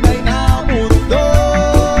tunay na mundo.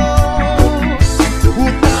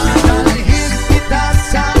 Dadalhin kita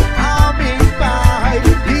sa aming bahay.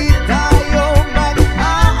 Di tayo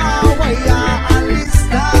mag-aaway, aalis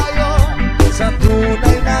tayo sa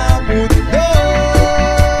tunay na mundo.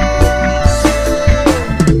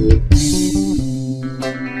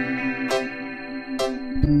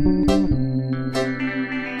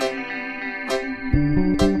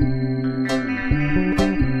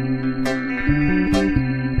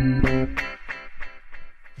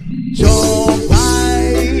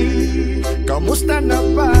 Jopay, kamusta na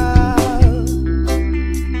ba?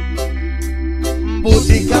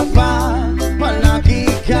 Buti ka pa, palagi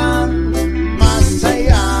kang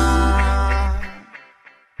masaya.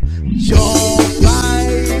 Jopay,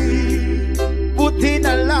 buti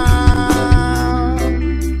na lang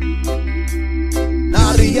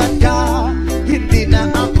nariyan ka, hindi na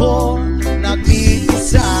ako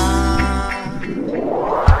nag-iisa.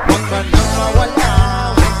 Huwag ka nang mawala,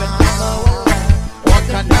 huwag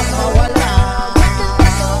ka nang mawala.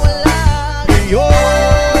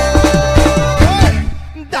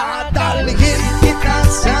 Dadalhin kita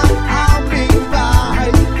sa aming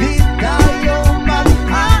bahay, di tayo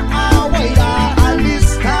mag-aaway,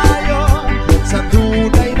 aalis tayo sa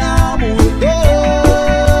tunay na mundo.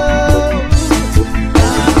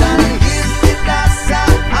 Dadalhin kita sa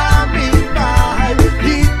aming bahay,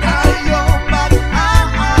 di tayo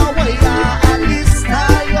mag-aaway, aalis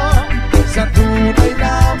tayo sa tunay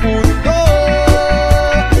na mundo.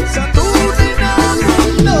 Sa tunay na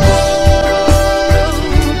mundo.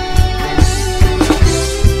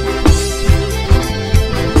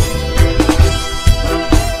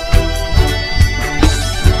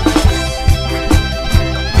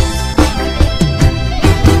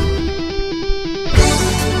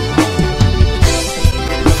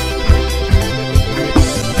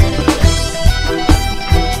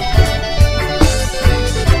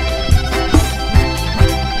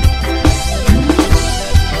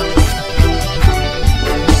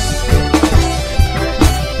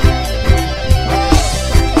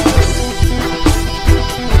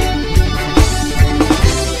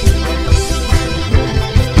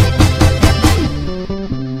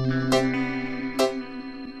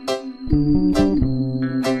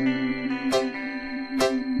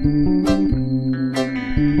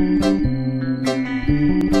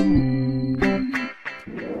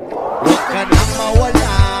 Huwag ka nang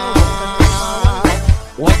mawala,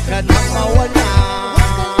 huwag ka nang mawala.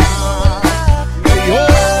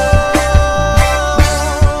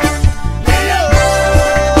 Ngayon,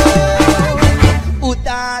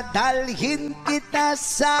 dadalhin kita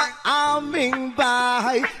sa aming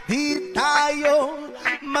bahay, di tayo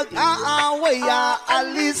mag-aaway,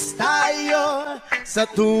 aalis tayo sa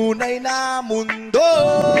tunay na mundo.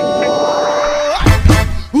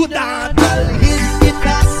 Dadalhin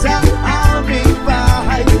kita sa aming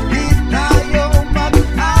bahay, di tayo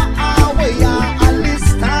mag-aaway, aalis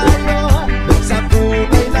tayo sa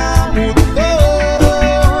tunay na mundo.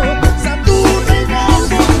 Sa tunay na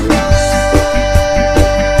mundo.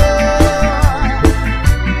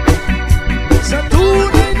 Sa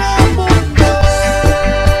tunay na mundo.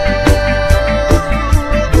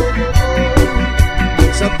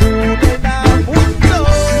 Sa tunay na mundo.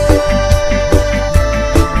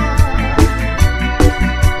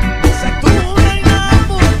 Sa tunay na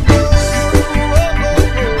mundo.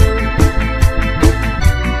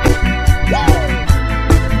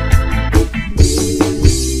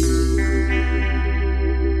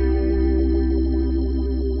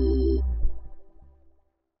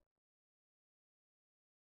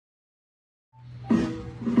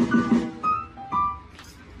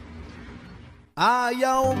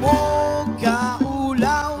 Ayaw mo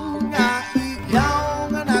kaulaw nga ikaw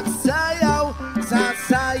nga nagsayaw,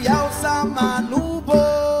 sasayaw sa manubo.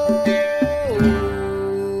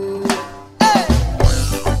 Hey!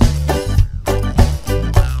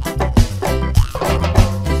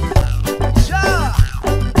 Siya!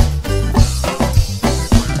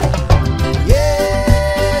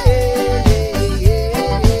 Yeah, yeah,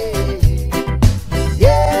 yeah,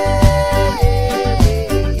 yeah,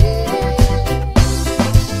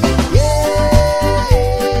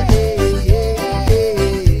 yeah.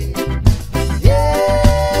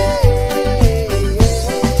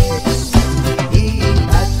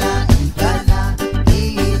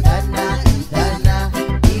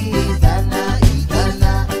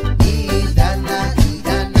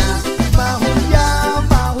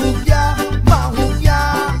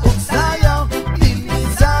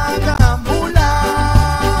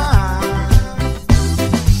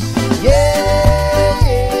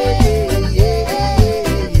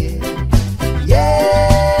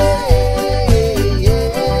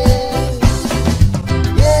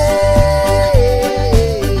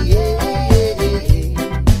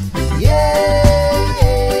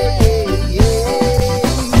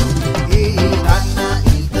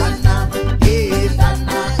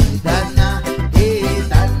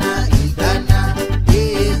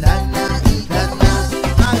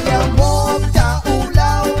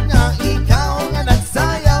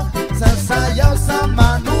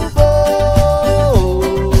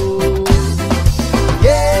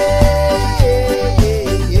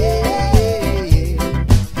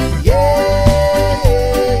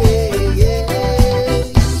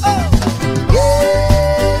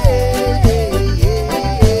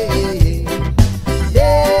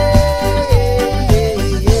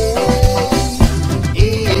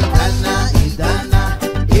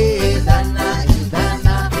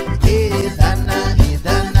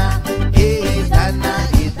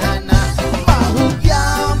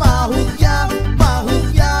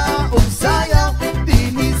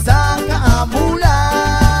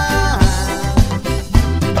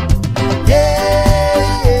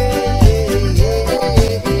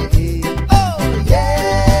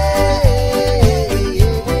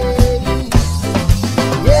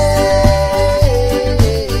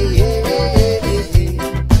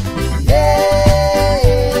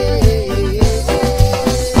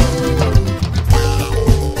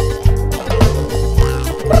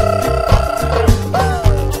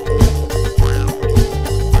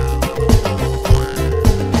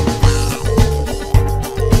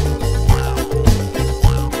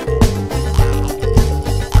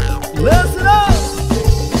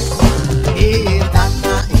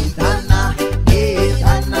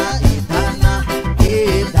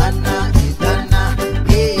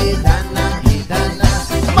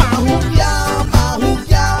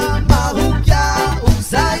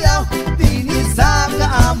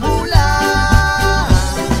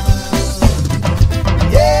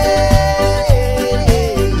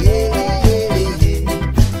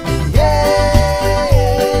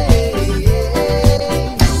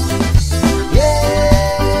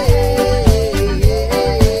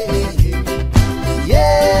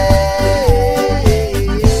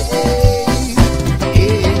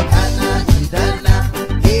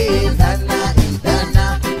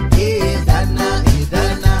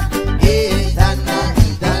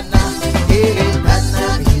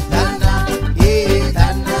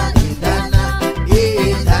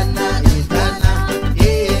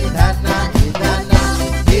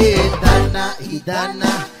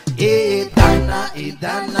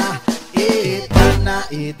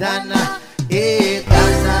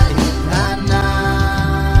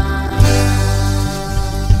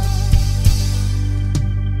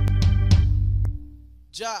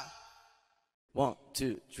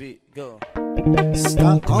 2, 3, go.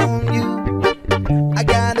 Stuck on you. I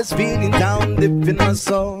got this feeling down deep in my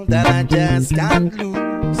soul that I just can't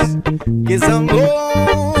lose. 'Cause I'm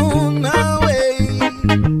on my way.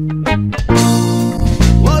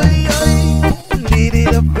 Oh, yeah,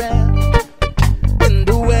 needed a friend. And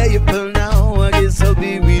the way you feel now, I guess I'll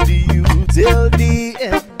be with you till the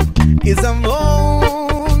end. 'Cause I'm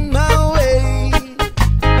on my way.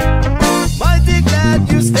 Mighty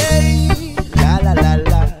glad you stay. La la la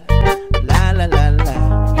la, la la la la.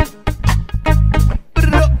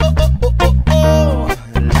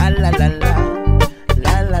 La la la la,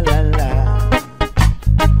 la la la la.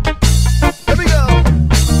 Here we go.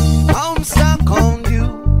 I'm stuck on you.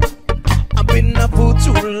 I've been up for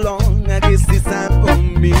too long. I guess it's time for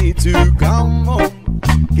me to come home.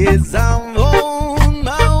 'Cause I'm on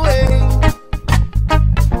my way.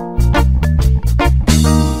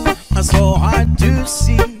 It's so hard to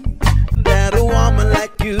see that a woman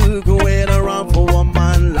like you can wait around for a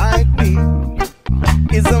man like me.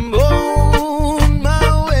 'Cause I'm on my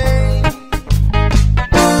way.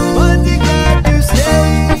 But you got to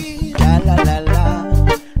stay. La la la la,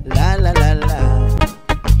 la la la la.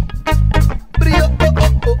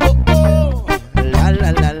 La la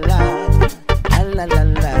la la, la la la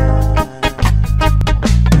la.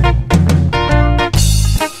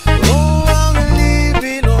 Oh, I'm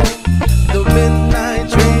leaving on the midnight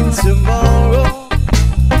train tomorrow.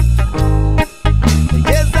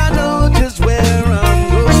 Yes, I know just where I'm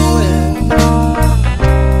going.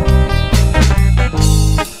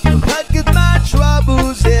 But get my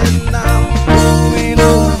troubles in now, going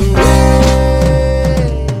on the way.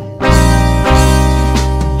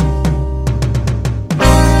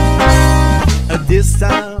 At this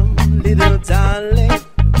time, little darling,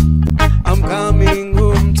 I'm coming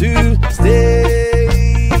home to stay.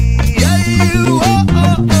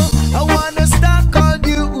 I wanna stuck on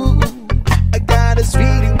you. I got this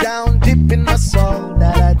feeling down deep in my soul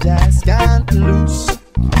that I just can't lose.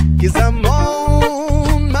 'Cause I'm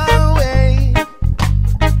on my way.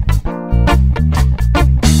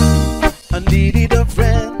 I needed a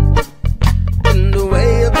friend. And the way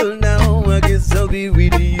I feel now, I guess I'll be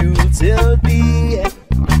with you till the end.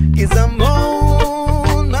 'Cause I'm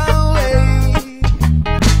on my way.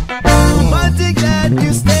 Mighty glad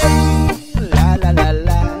you stay. La la la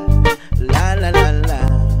la, la la la la.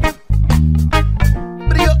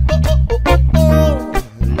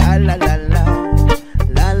 La la la la,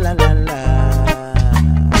 la la la la.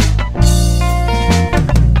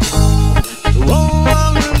 Oh,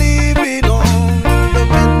 I'm leaving on the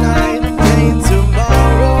midnight train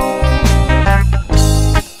tomorrow.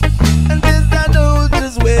 And this I know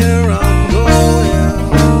just where I'm going.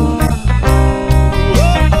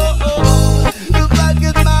 If I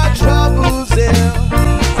get my troubles in,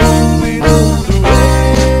 going on the way.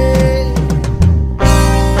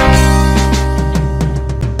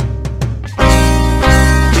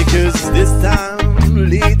 Because this time,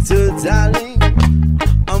 little darling,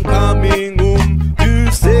 I'm coming home to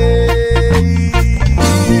stay.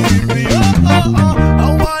 I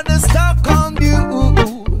wanna stuck on you.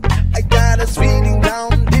 I got this feeling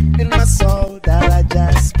down deep in my soul that I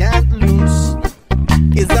just can't lose.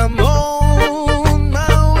 'Cause I'm on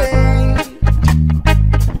my way.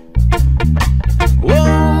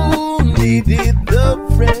 Oh, needed the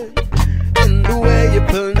friend. And the way you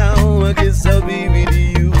feel now, I guess I'll be with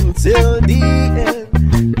you till the end.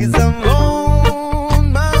 'Cause I'm on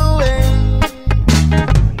my way.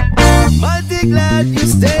 Mighty glad you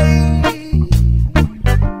stay.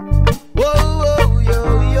 Whoa, whoa, yo,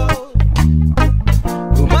 yo.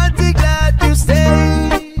 Mighty glad you stay.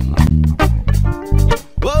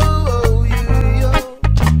 Whoa, whoa, yo, yo.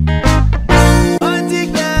 Mighty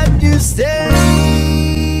glad you stay.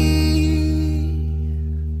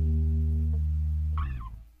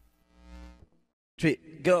 3,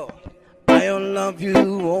 go. I don't love you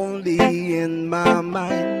only in my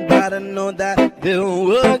mind, but I know that there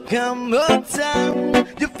will come a time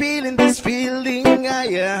you're feeling this feeling I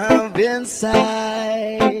have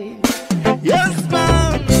inside. Yes,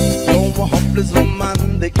 man. You're a hopeless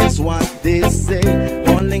woman, that is what they say.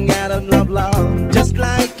 Falling out of love, just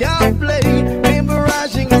like I play.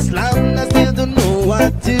 Memorizing Islam, I still don't know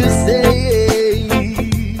what to say.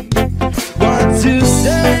 What to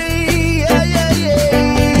say? Yeah, yeah,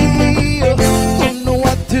 yeah. Don't know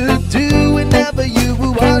what to do whenever you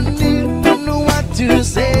want me. Don't know what to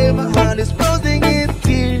say. My heart is floating in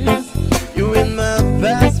tears. You're in my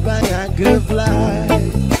past, but I could fly.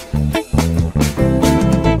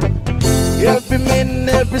 Every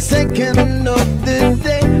minute, every second of the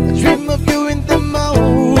day, I dream of you in the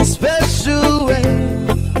most special way.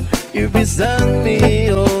 You're beside me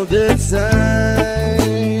all the time.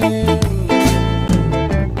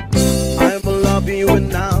 I will love you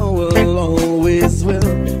and I will always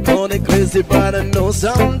will. Gonna crazy, but I know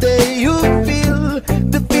someday you'll feel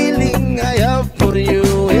the feeling I have for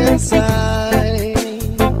you inside.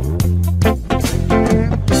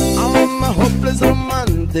 I'm a hopeless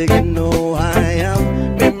romantic, you know I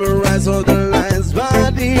am. Memorize all the lines,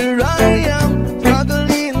 but here I am,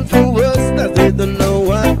 struggling through words that they don't know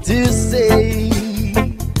what to say.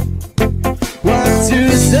 What to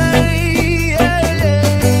say?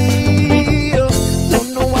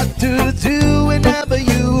 Don't know what to do whenever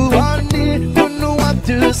you want it. Don't know what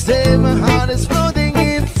to say. My heart is floating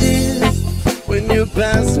in tears. When you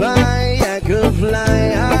pass by, I could fly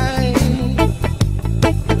high.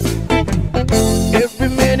 Every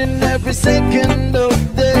minute, every second of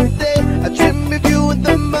the day, I dream of you in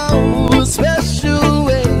the most special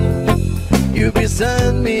way. You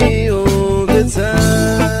beside me all the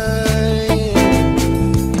time.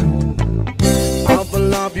 I will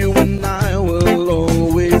love you and I will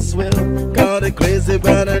always will. Got it crazy,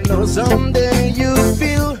 but I know someday you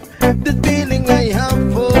feel the feeling I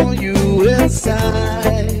have for you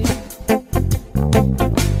inside.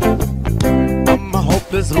 I'm a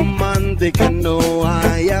hopeless romantic, I know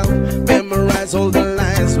I am. Memorize all the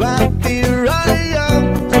lines, but here I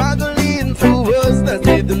am, struggling through words that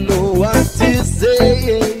they don't know what to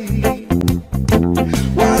say.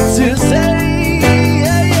 What to say?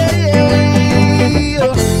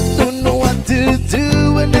 Don't know what to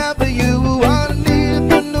do whenever you want it.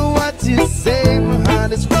 Don't know what to say. My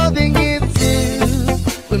heart is floating in tears.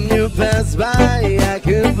 When you pass by, I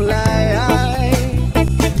can fly high.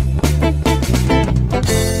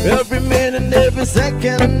 Every minute, every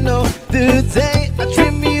second of the day, I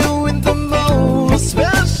dream you in the most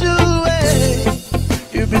special way.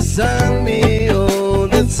 You beside me all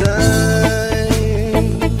the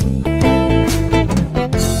time.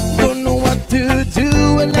 Don't know what to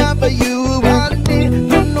do whenever you want it.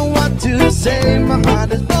 Don't know what to say. My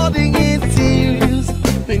heart is floating in tears.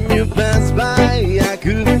 When you pass by, I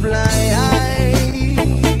could fly high.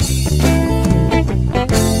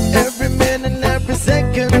 Every minute, every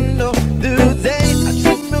second of the day, I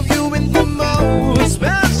dream of you in the most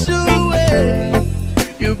special way.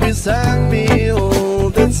 You beside me all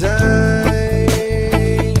the time.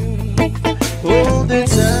 All the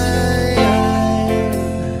time.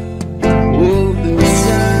 All the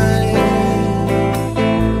time.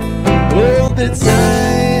 All the time.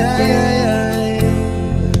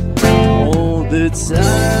 All the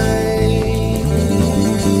time.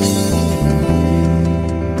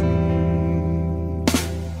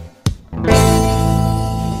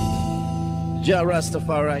 Ja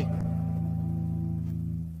Rastafari.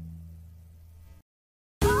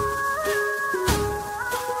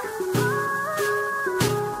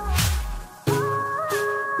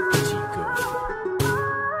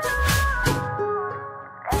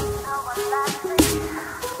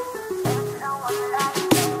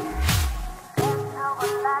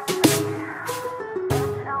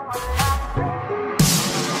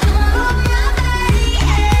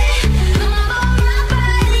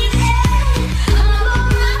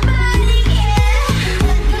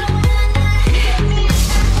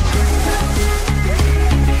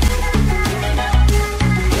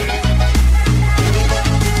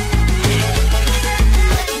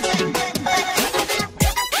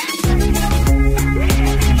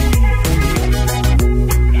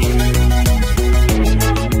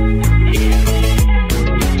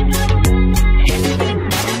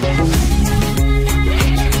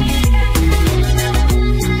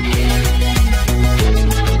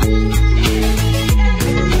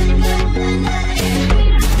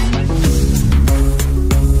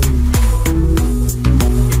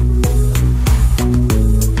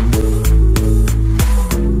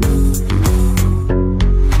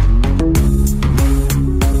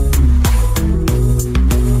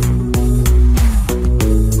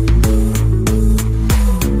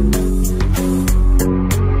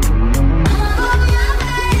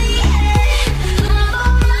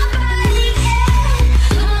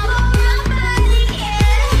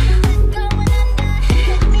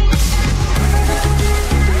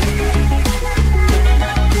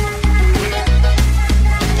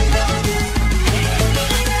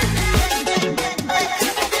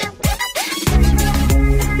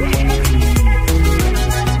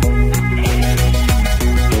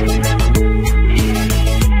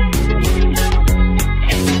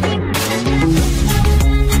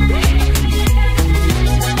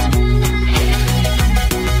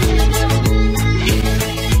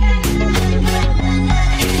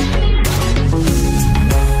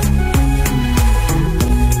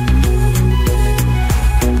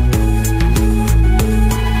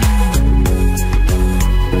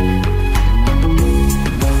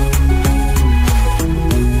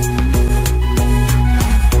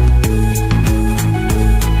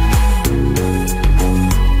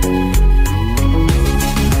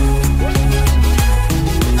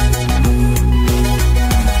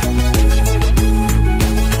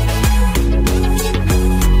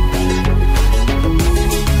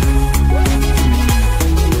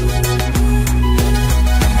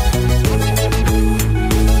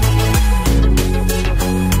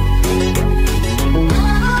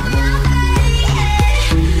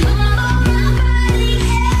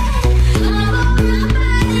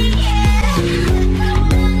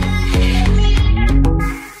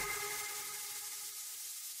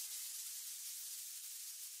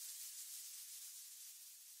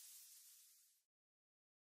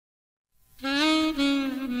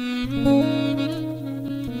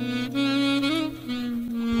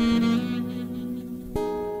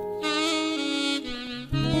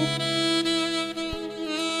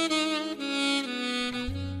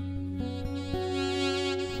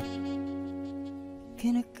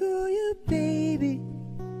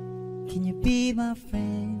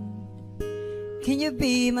 you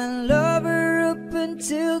be my lover up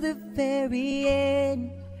until the very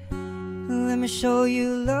end? Let me show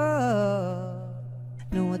you love.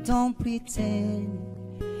 No, I don't pretend.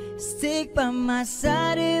 Stick by my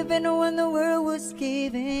side even when the world was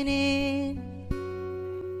giving in.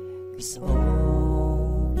 'Cause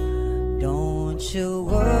oh, don't you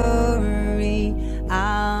worry,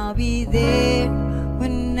 I'll be there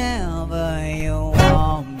whenever you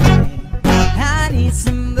want me. I need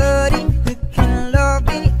somebody who can love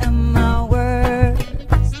me and my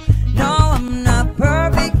words. No, I'm not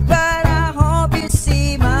perfect, but I hope you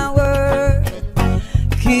see my worth.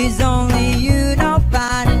 'Cause only you,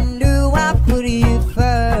 nobody knew I put you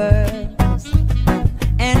first.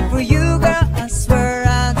 And for you, girl, I swear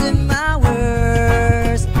I'll do my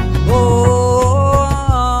worst. Oh,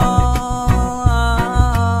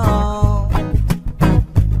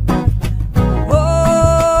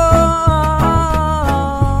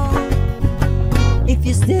 if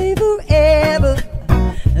you stay forever,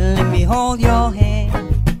 let me hold your hand.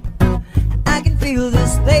 I can feel the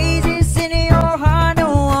spaces in your heart,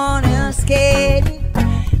 don't wanna escape.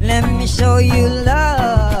 Let me show you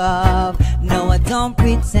love. No, I don't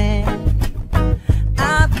pretend.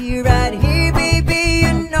 I'll be right here, baby.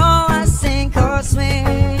 You know I sink or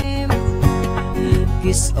swim.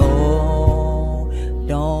 'Cause oh,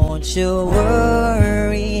 don't you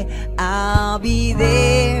worry, I'll be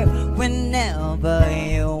there whenever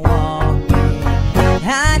you want me.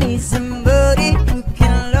 I need somebody who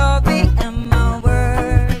can love me and my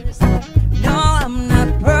words. No, I'm not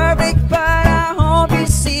perfect, but I hope you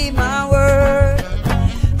see my worth.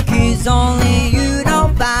 'Cause only you,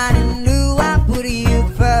 nobody knew I put you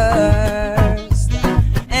first.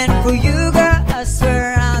 And for you, girl, I swear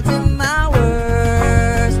I'll do my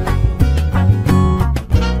worst.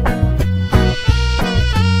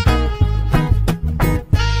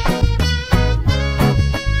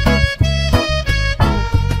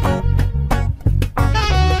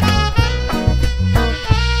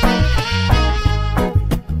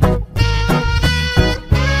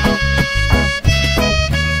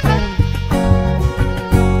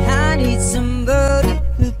 I need somebody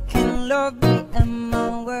who can love me and my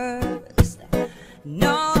words.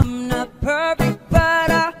 No, I'm not perfect, but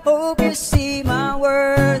I hope you see my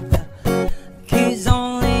worth. 'Cause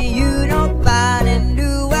only you, nobody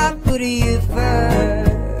knew I put you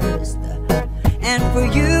first. And for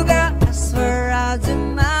you, girl, I swear I'll do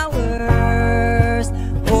my worst.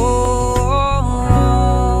 Oh,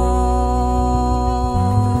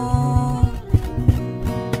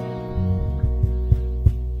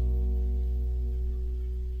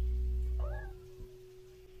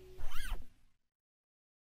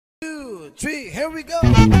 Two, three, here we go.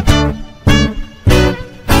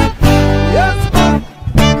 Yes.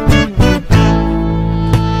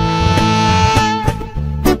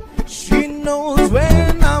 She knows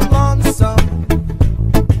when I'm lonesome.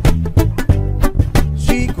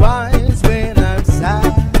 She cries when I'm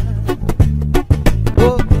sad.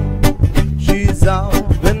 Oh, she's out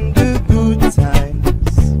in the good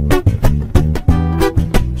times.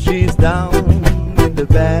 She's down in the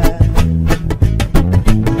bad.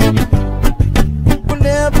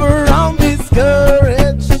 Whenever I'm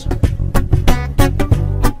discouraged,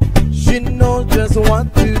 she knows just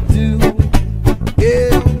what to do.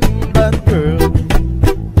 Yeah, but girl,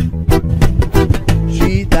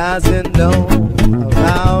 she doesn't know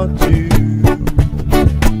about you.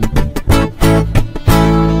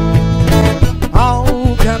 How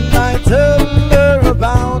can I tell her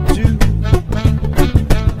about you?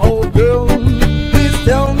 Oh girl, please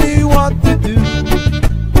tell me what to do.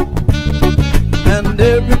 And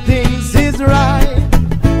everything is right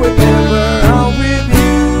whenever I'm with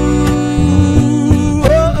you.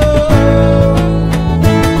 Oh, oh.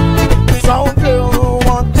 So girl,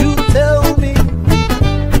 want to tell me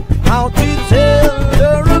how to tell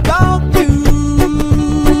her about you.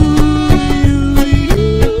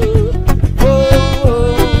 Oh,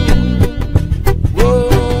 oh, oh.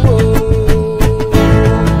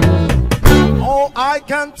 Oh, I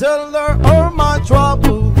can tell her all my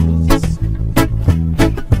troubles.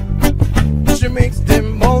 She makes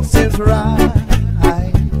them all sense right.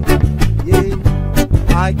 Yeah,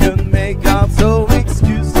 I can make up so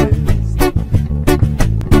excuses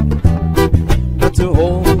not to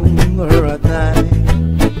hold her at night.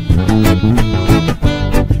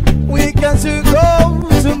 We got to go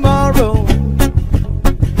tomorrow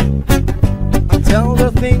and tell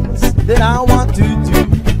the things that I want to do.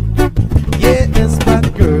 Yes,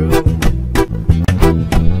 but girl,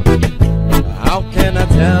 how can I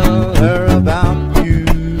tell her about you?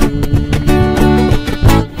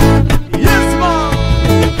 Yes, mom.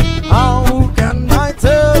 How can I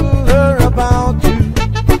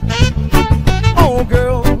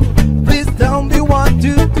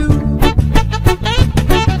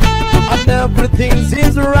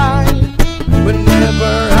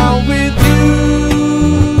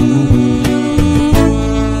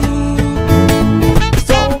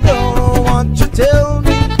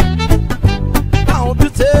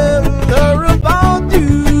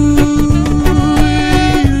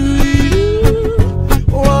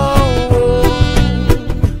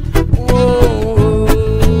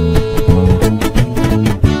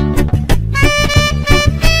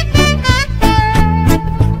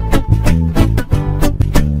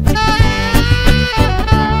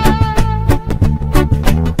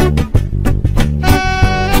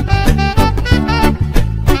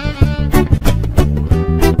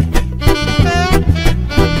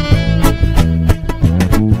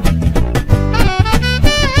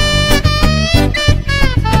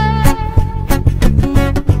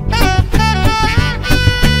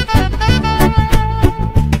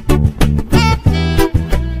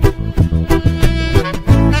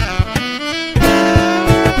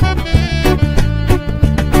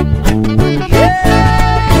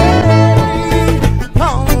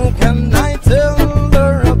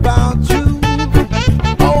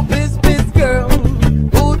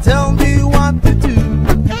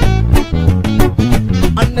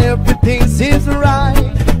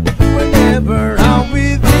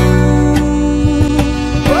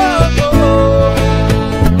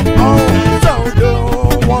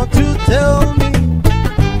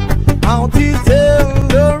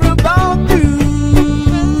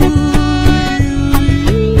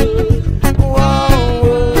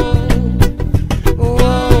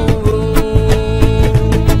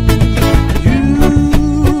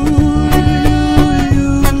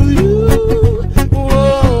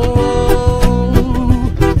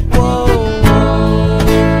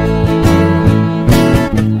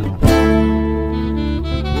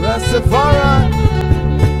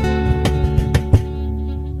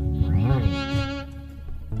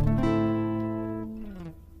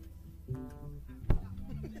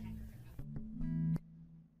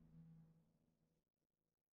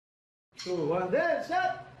 2, 1, then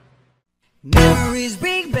shut. Memories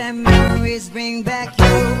bring back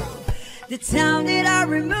you. The time that I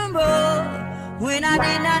remember when I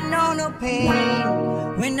did not know no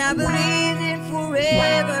pain, when I believed in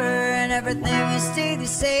forever and everything would stay the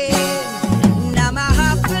same. Now my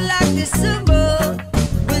heart feel like December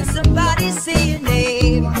when somebody say your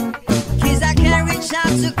name, 'cause I can't reach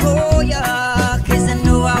out to call ya, 'cause I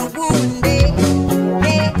know I wouldn't.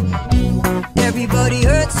 Hey. Everybody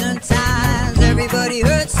hurts sometimes, everybody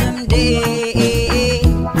hurts someday.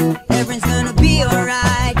 Everyone's gonna be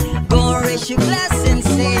alright. Gonna raise your glass and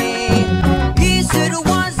say, here's to the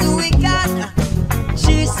ones that we got.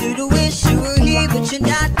 Cheers to the wish you were here, but you're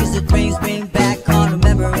not. 'Cause the drinks bring back all the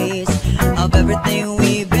memories of everything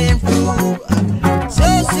we've been through.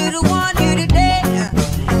 Toast to the one here today.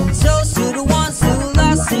 Toast to the ones who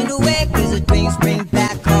lost in the way. 'Cause the drinks bring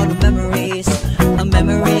back all the memories.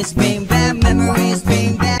 Memories bring back you. Memories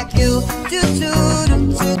bring back you.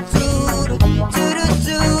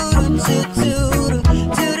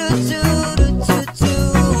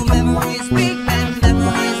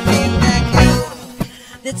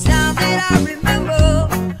 The time that I remember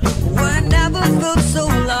when I never felt so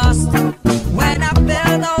lost, when I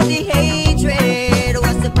felt all the hatred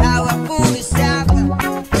was the powerful to stop.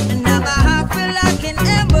 And now my heart feel like an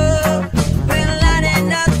ember when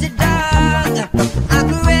lighting up the dark. I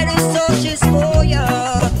could ready soldiers for you,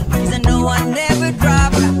 'cause I know I never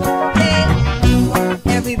drop. Hey,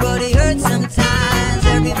 everybody hurts sometimes,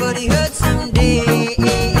 everybody hurts someday.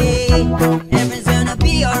 Everyone's gonna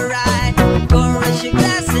be alright. Gonna raise your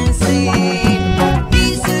glass and say,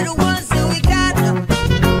 these are the ones that we got.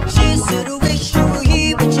 Cheers to the wish you were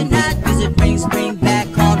here, but you're not. 'Cause it bring back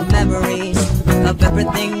all the memories of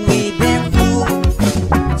everything we've been through.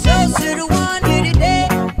 Toast to the one here today.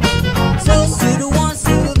 Toast to the ones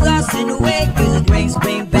who have lost in the way. 'Cause it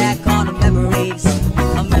bring back all the memories.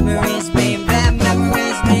 Memories bring back you.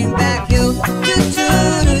 Memories bring back you.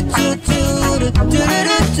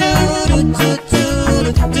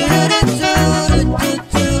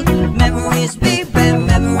 Memories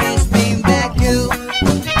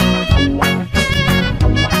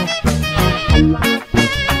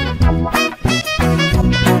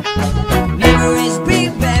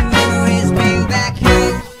bring back you.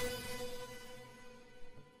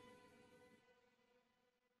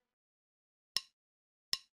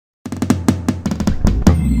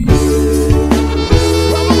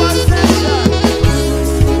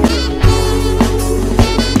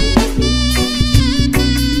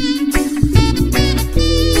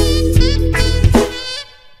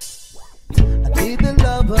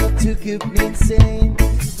 To keep me insane,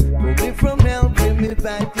 pull me from hell, bring me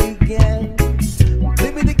back again.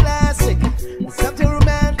 Play me the classic, something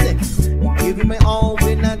romantic. Give me my all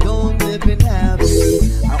when I don't live in heaven.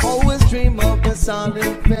 I always dream of a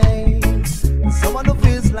solid face, someone who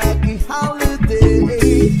feels like a holiday.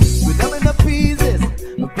 Without enough pieces,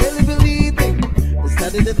 I'm barely believing. It's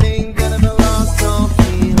not the thing that I'm lost of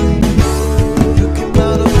feeling. You came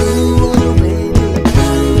out of blue on a rainy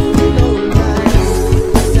night.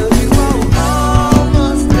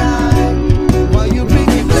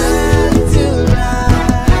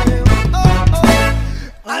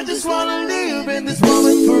 I just wanna live in this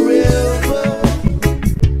moment forever.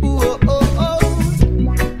 Ooh, oh, oh, oh.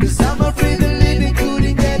 'Cause I'm afraid the living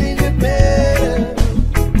couldn't get any better.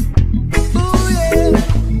 Ooh, yeah.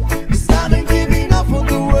 It's not I'm giving up on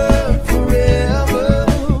the world forever.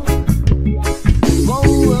 Oh,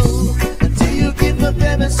 oh. Until you give up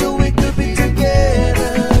heaven so we could be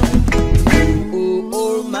together. Oh,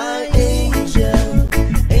 oh, my angel,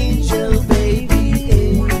 angel, baby,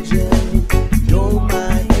 angel. You're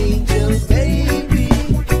my angel, baby,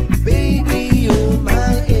 baby, you're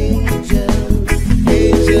my angel,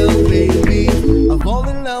 angel, baby. I fall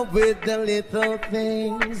in love with the little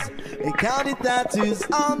things. And count the tattoos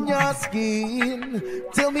on your skin.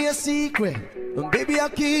 Tell me a secret, and baby I'll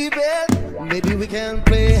keep it. Maybe we can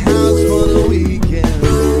play house for the weekend.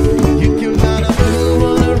 You came out of blue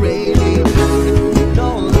on a rainy night.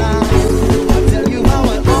 Don't lie, I'll tell you how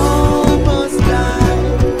I almost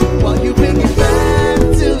died while you bring me back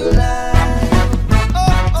to life.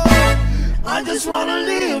 Oh, oh, I just wanna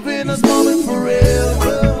live in this moment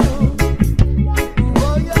forever.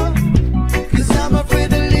 Oh, yeah. 'Cause I'm afraid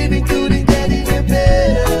the living couldn't get any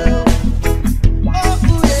better. Oh,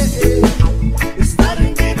 yeah. It's not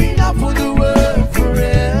in giving up for the world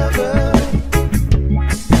forever.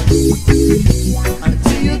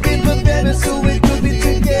 Until you give up better so we could be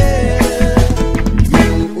together.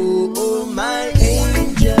 Oh, oh, my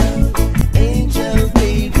angel, angel,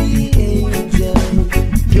 baby, angel.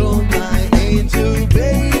 You're my angel,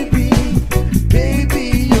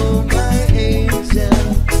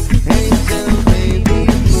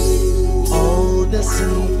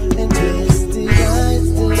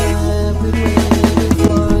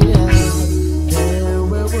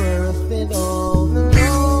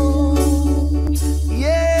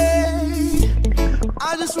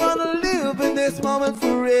 this moment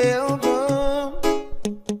forever. Oh,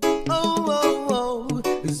 oh, oh,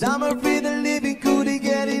 'cause I'm afraid the living could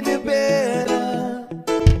get any better.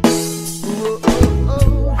 Oh, oh,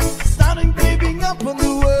 oh, starting giving up on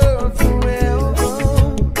the world forever.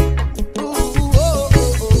 Oh, oh, oh,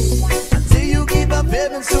 oh, until you give up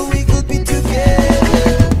heaven so we could be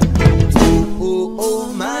together. Oh, oh,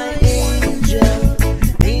 oh, my angel,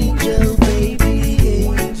 angel, baby,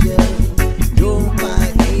 angel. You're my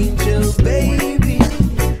angel, baby,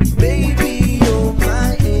 baby, you're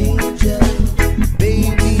my angel,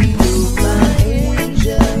 baby, you're my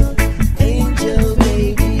angel, angel,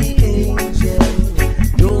 baby, angel.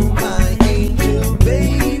 You're my angel,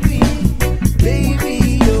 baby, baby,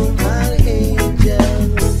 you're my angel.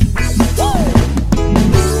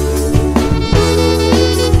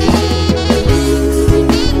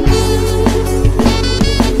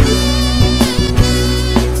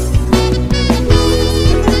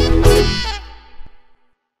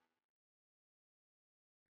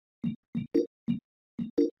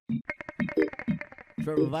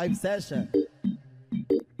 For a vibe session.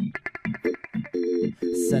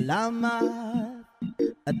 Salamat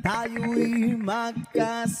at tayo'y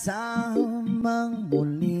magkasamang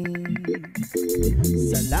muli.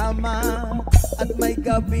 Salamat at may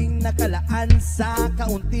gabing nakalaan sa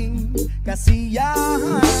kaunting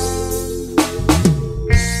kasiyahan.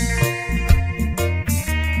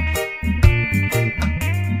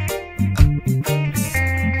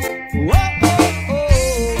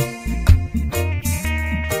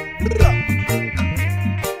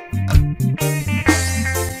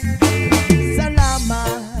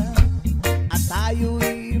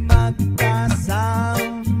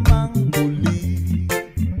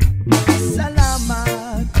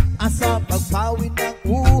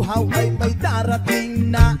 Ay may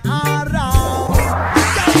darating na araw.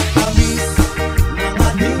 Tamis ng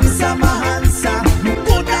ating samahan sa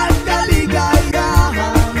lungkot at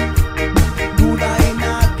kaligayahan. Tunay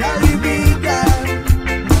na kaibigan,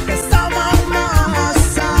 kasamang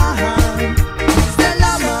maasahan.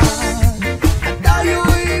 Salamat at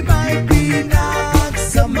tayo'y may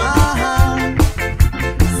pinagsamahan.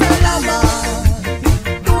 Salamat,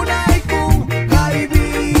 tunay kong kaibigan.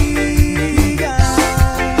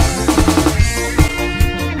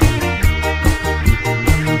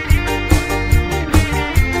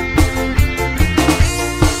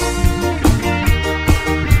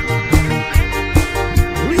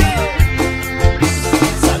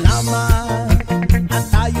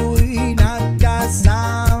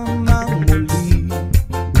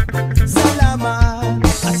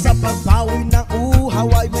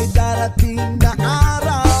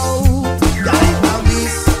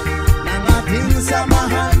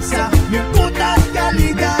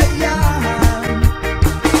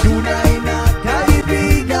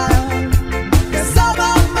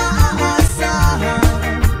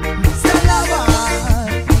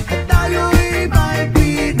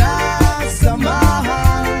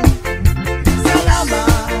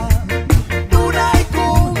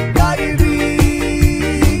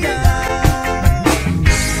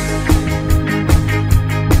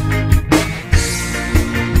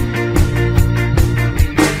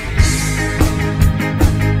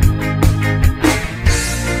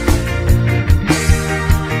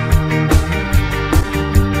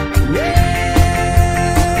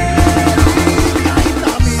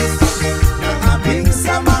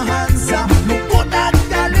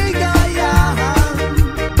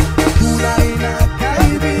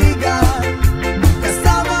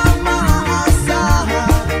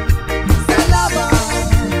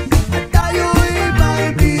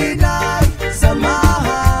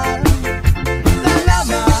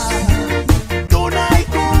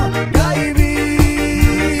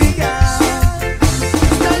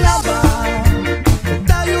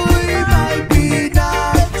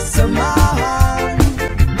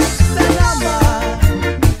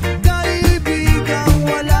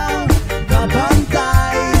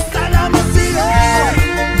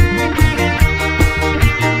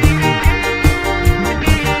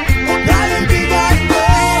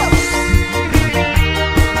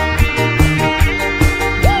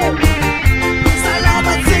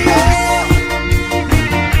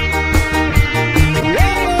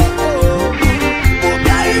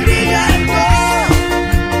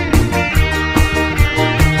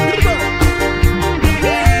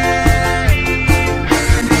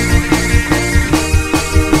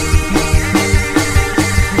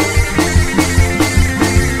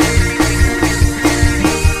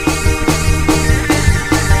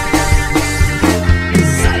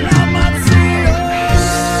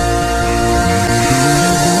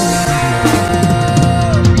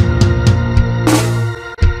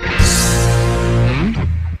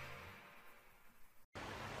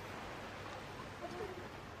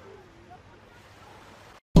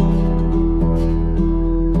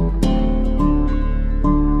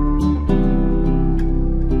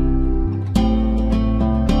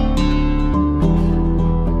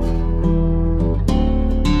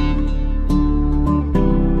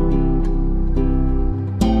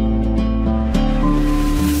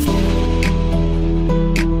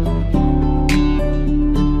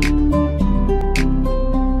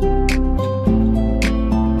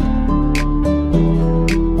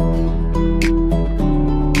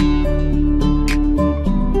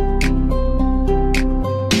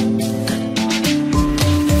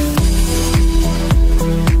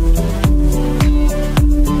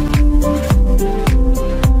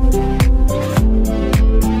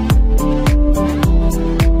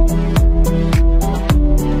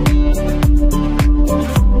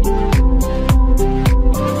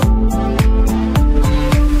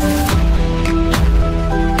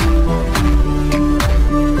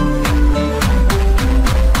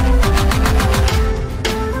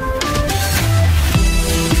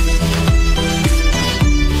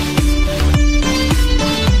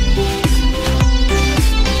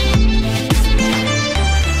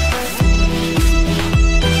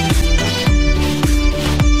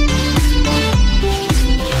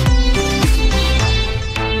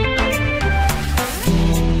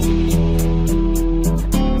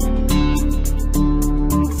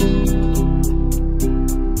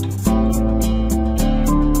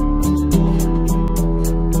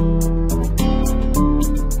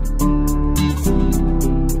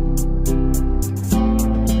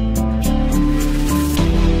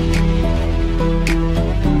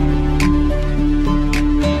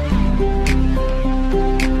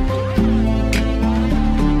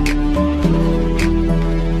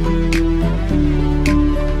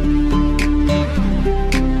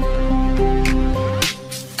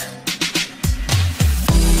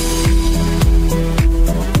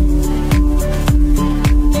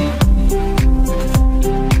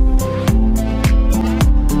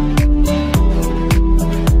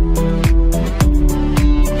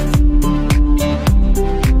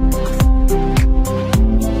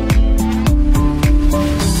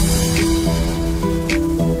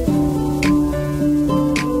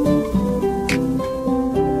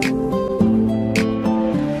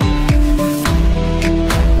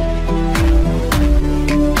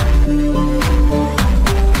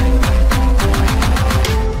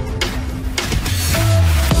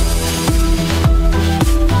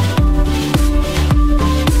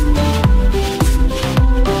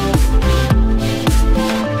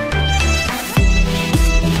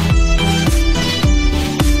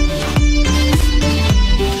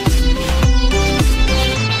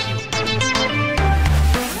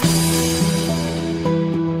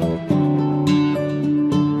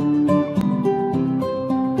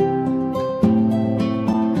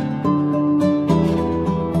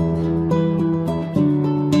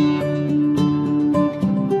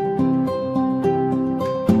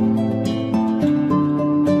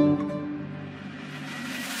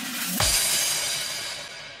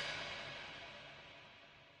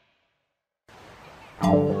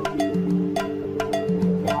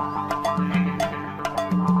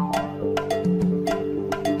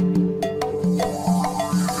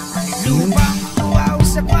 Lupang uwaw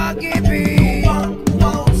sa pag-ibig,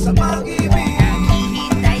 Wow, sa pag-ibig,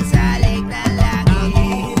 naghihintay sa halik ng langit.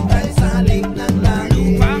 hintay sa halik ng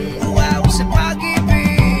langit. Lupang uwaw sa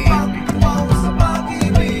pag-ibig, Wow, sa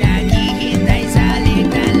pag-ibig, naghihintay sa halik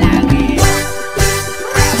ng langit.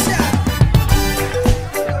 Rasa!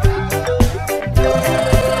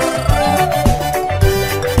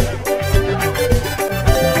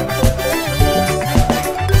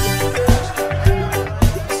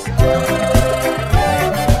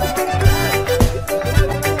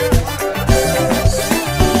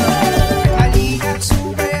 Halina't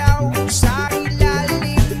sumayaw sa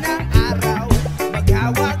ilalim ng araw.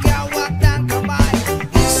 Maghawak-hawak ng kamay,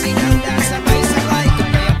 isigaw na sabay-sabay.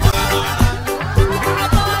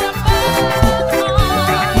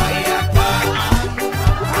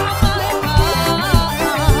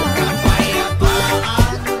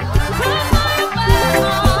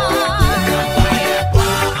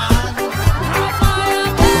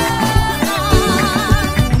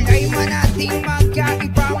 Kulay man nating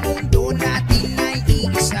magkaiba, mundo natin ay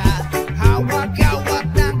iisa. Hawak-hawak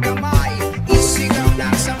ng kamay, isigaw na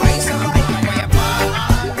sabay-sabay.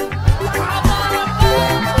 Kapayapaan,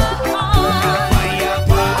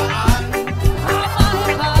 kapayapaan,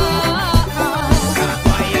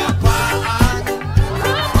 kapayapaan,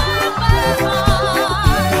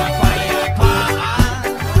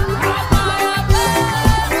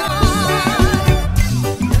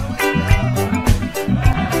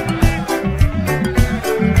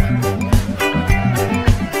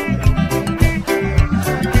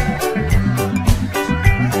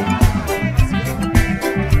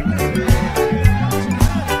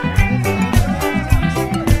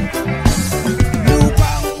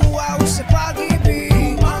 lupang uwaw sa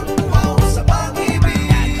pag-ibig, wow, sa pag-ibig,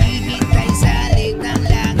 naghihintay sa halik ng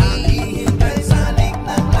langit. hintay sa halik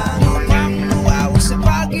ng langit. Lupang uwaw sa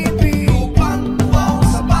pag-ibig, Wow,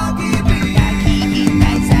 sa pag-ibig,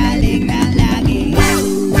 naghihintay sa halik ng langit.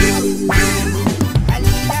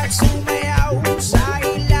 Halina't sumayaw sa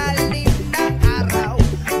ilalim ng araw.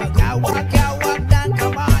 Maghawak-hawak ng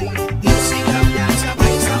kamay, isigaw na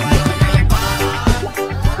sabay-sabay.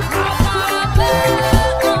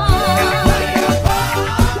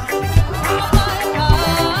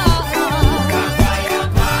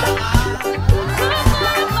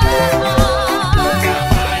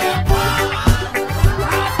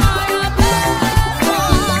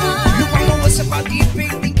 Lupang uwaw sa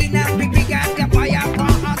pag-ibig, tingin ang bibigat,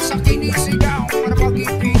 kapayapaan sa kinisigaw. Para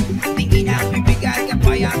pag-ibig, tingin ang bibigat,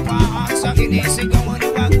 kapayapaan sa kinisigaw.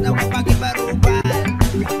 Huwag na huwag mag-ibarubal,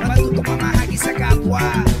 matuto mamahagi sa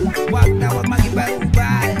kapwa. Huwag na huwag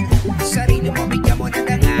mag-ibarubal, sarili mo bigyan mo ng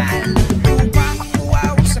dangal. Lupang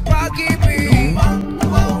uwaw sa pag-ibig,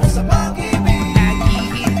 wow, sa pag-ibig,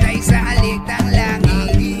 naghihintay sa halik ng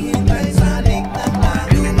langit. hintay sa halik ng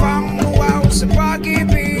langit. Lupang uwaw sa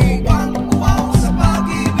pag-ibig, Wow, sa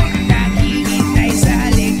pag-ibig, naghihintay sa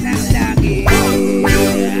halik ng langit.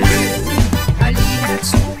 Halina't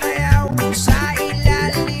sumayaw sa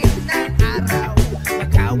ilalim ng araw.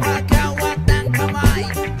 Maghawak-hawak ng kamay,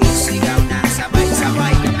 isigaw ng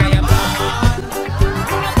sabay-sabay. Kapayapaan,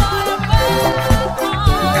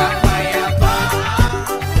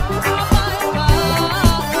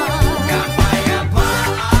 kapayapaan,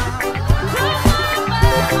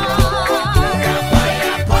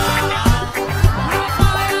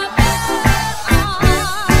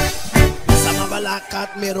 sa mabalakat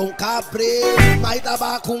merong kapre, may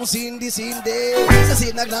tabakong sindi-sindi, sa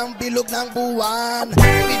sinag ng bilog ng buwan,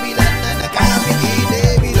 bibilan na nakapigili,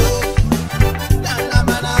 bilog ng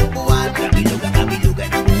laman ng buwan. kabilugan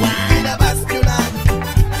ng buwan. Ilabas nyo na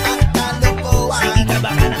ang kalokohan. Sige ka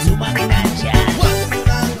baka nang sumanginan siya. Huwag nyo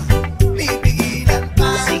nang pipigilan pa.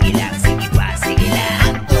 Sige lang, sige pa, sige lang.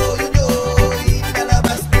 Ang toyo nyo'y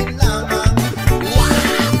inalabas din lamang.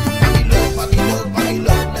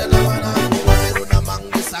 Pangilog na naman ang buwan. Meron namang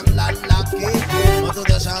isang lalaki,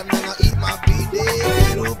 matuda siya na nga imabili,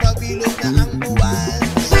 pero pagbilog na ang buwan,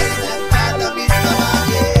 siya'y nagtatamis naman.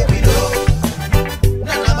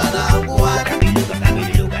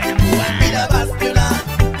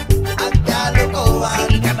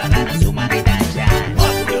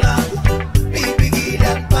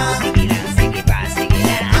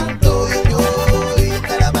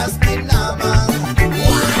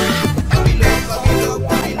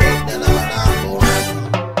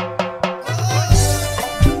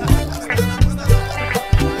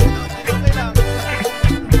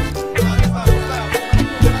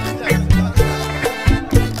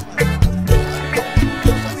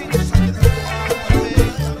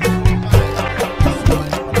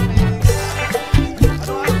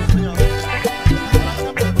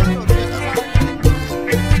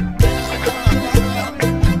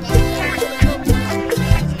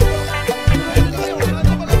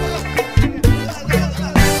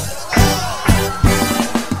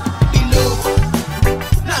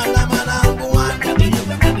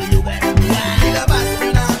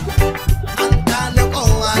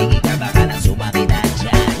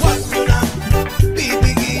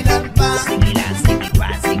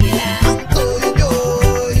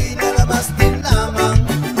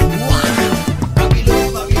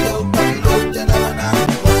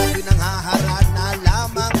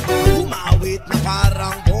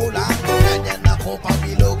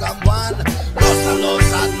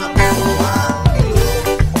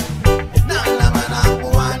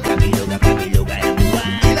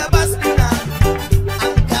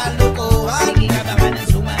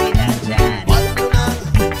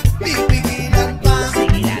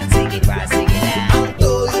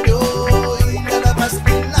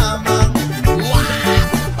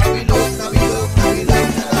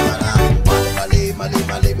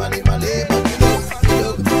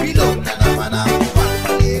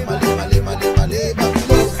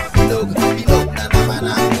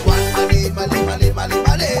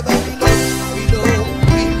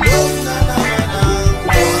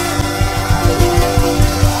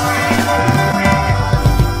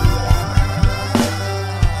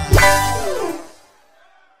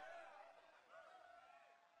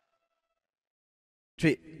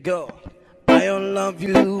 Go. I don't love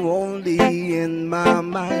you only in my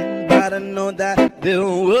mind, but I know that there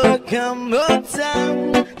will come a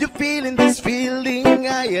time you're feeling this feeling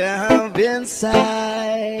I have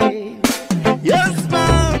inside. Yes,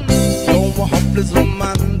 man, you're a hopeless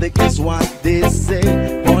romantic is what they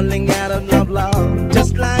say. Falling out of love,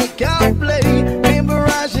 just like I play.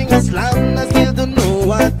 Memorizing a slam, I still don't know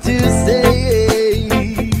what to say.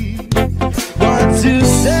 What to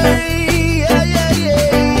say?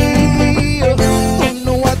 Don't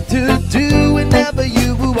know what to do whenever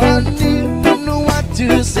you want me. Don't know what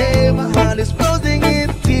to say. My heart is floating in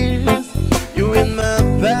tears. You're in my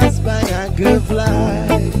past, but I could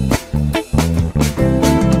fly.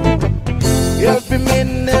 Every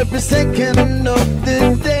minute, every second of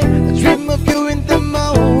the day, I dream of you in the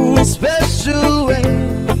most special way.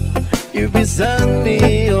 You're beside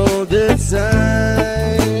me all the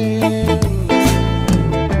time.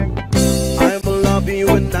 I will love you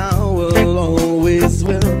and I will always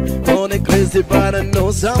will. Only crazy, but I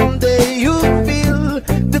know someday you'll feel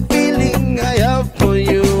the feeling I have for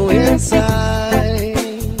you inside.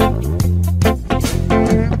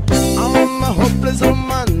 I'm a hopeless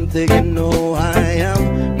romantic, you know I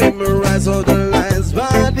am. Memorize all the lines,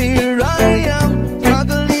 but here I am,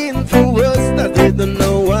 struggling through words that I don't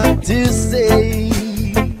know what to say.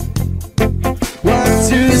 What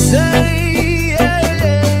to say?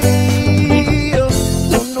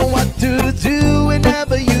 Don't know what to do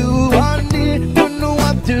whenever you want it. Don't know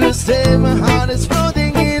what to say. My heart is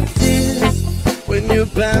floating in tears. When you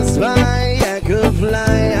pass by, I could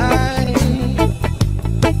fly high.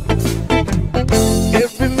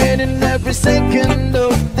 Every minute, every second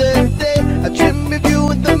of the day, I dream of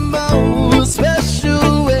you in the most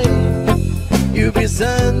special way. You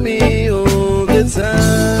beside me all the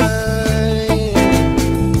time.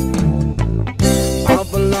 I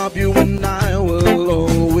will love you and I will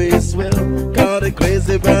always will. Got it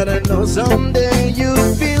crazy, but I know someday you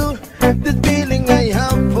feel the feeling I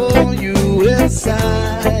have for you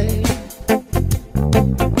inside.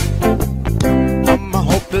 I'm a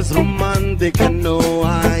hopeless romantic, I know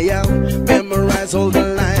I am. Memorize all the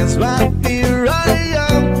lines, but here I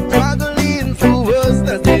am, struggling through words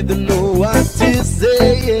that they don't know what to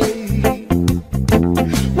say.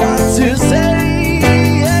 What to say?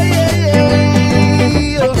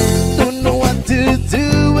 Don't know what to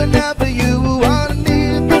do whenever you want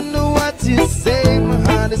me. Don't know what to say. My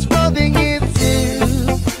heart is floating in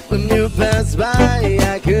tears. When you pass by,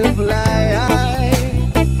 I could fly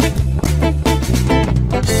high.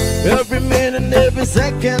 Every minute, every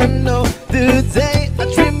second of the day, I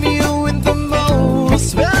dream you in the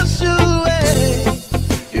most special way.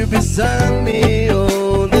 You're beside me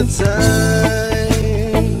all the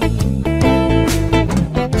time.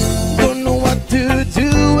 Don't know what to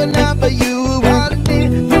do whenever you want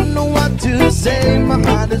me. Don't know what to say. My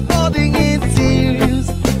heart is floating in tears.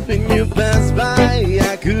 When you pass by,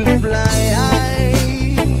 I could fly high.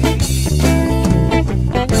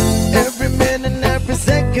 Every minute, every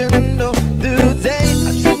second of the day,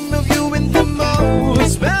 I dream of you in the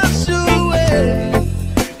most special way.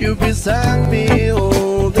 You're beside me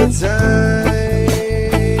all the time.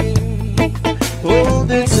 All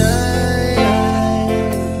the time.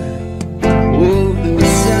 All the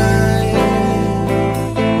time.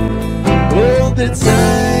 All the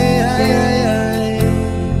time.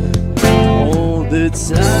 All the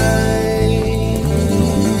time.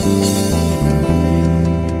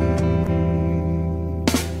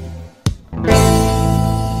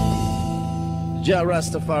 Ja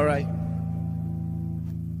Rastafari.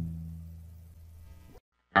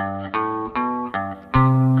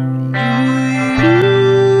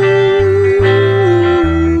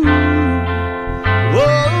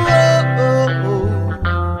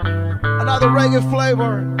 Another reggae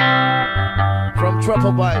flavor from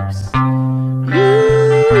TROPAVIBES.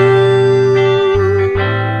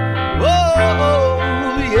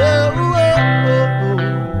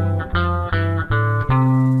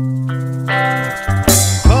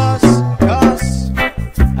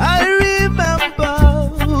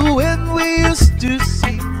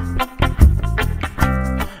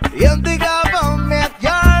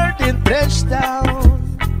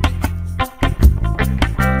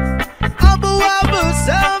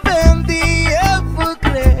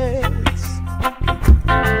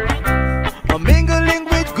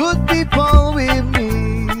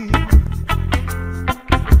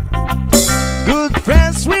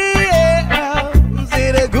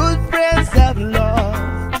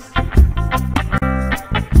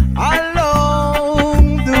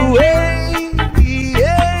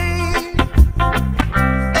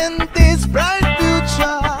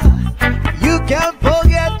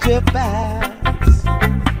 the past.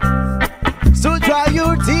 So dry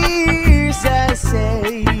your tears, I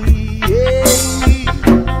say.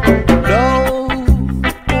 No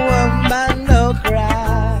woman, no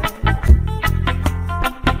cry.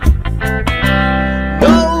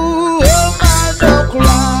 No woman, no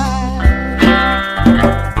cry.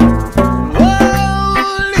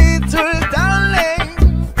 Oh, little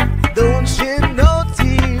darling, don't shed no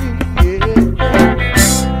tears.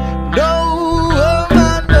 No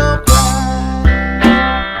woman, no cry.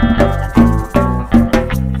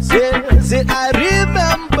 Say, I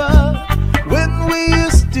remember when we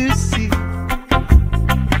used to see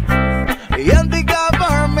in the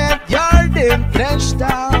government yard in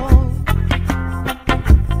Trenchtown,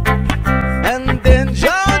 and then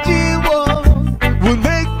Georgie would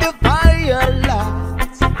make the fire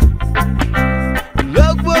lights.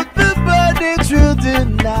 Look what the burning through the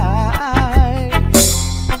night,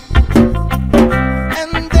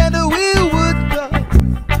 and then we would go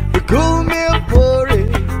to cool milk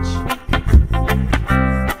porridge.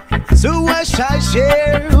 So I shall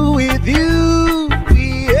share with you,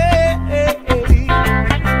 yeah.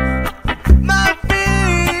 My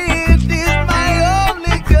faith is my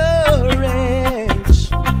only courage,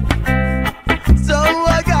 so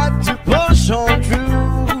I got to push on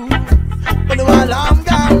through. But while I'm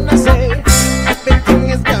gonna say, everything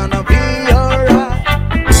is gonna be alright.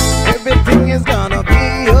 Everything is gonna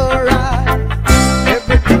be alright.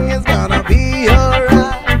 Everything is gonna be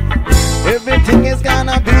alright. Everything is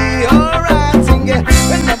gonna be alright. Sing it.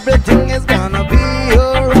 And everything is gonna be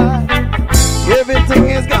alright. Everything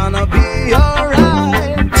is gonna be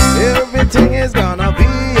alright. Everything is gonna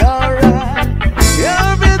be alright.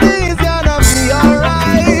 Everything is gonna be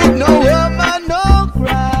alright. No woman, no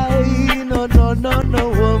cry. No, no, no, no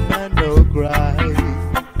woman, no cry.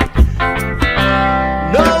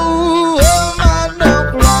 No woman,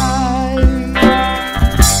 no cry.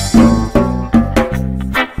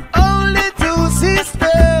 Oh, little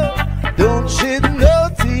sister, don't shed no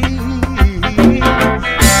tears.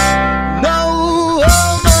 No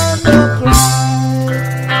woman, no cry.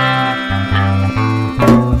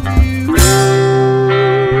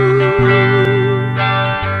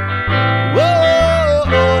 Whoa,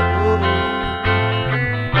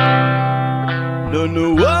 no,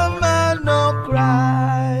 no woman, no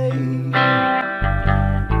cry.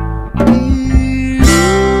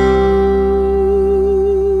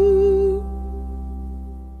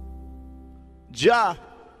 Ja.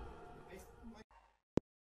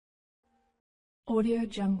 Audio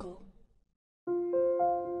Jungle.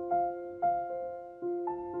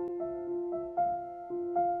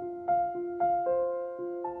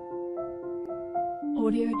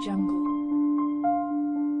 Audio Jungle.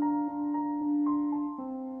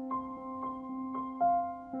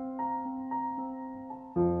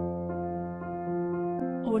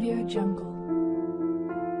 Audio Jungle.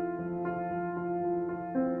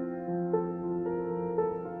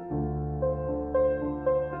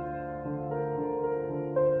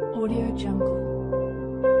 Audio Jungle.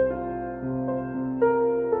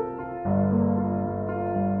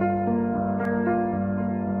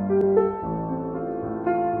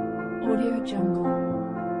 Audio Jungle.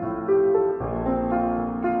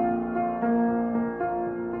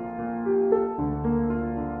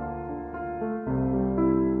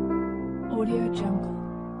 Audio Jungle.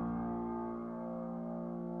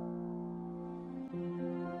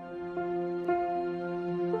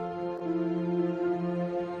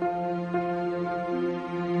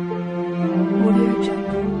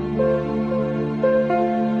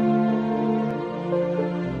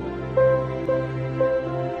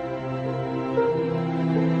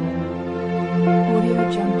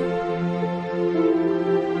 Audio Jungle.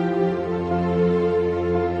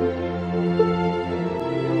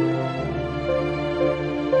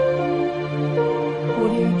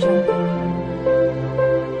 Audio Jungle.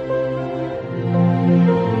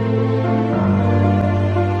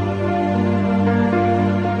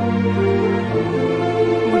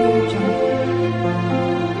 Audio Jungle.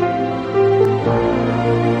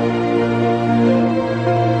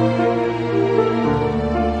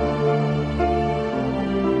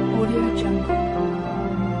 Audio Jungle.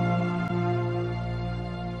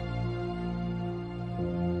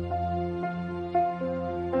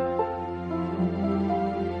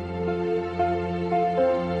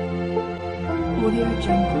 Audio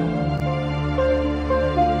Jungle.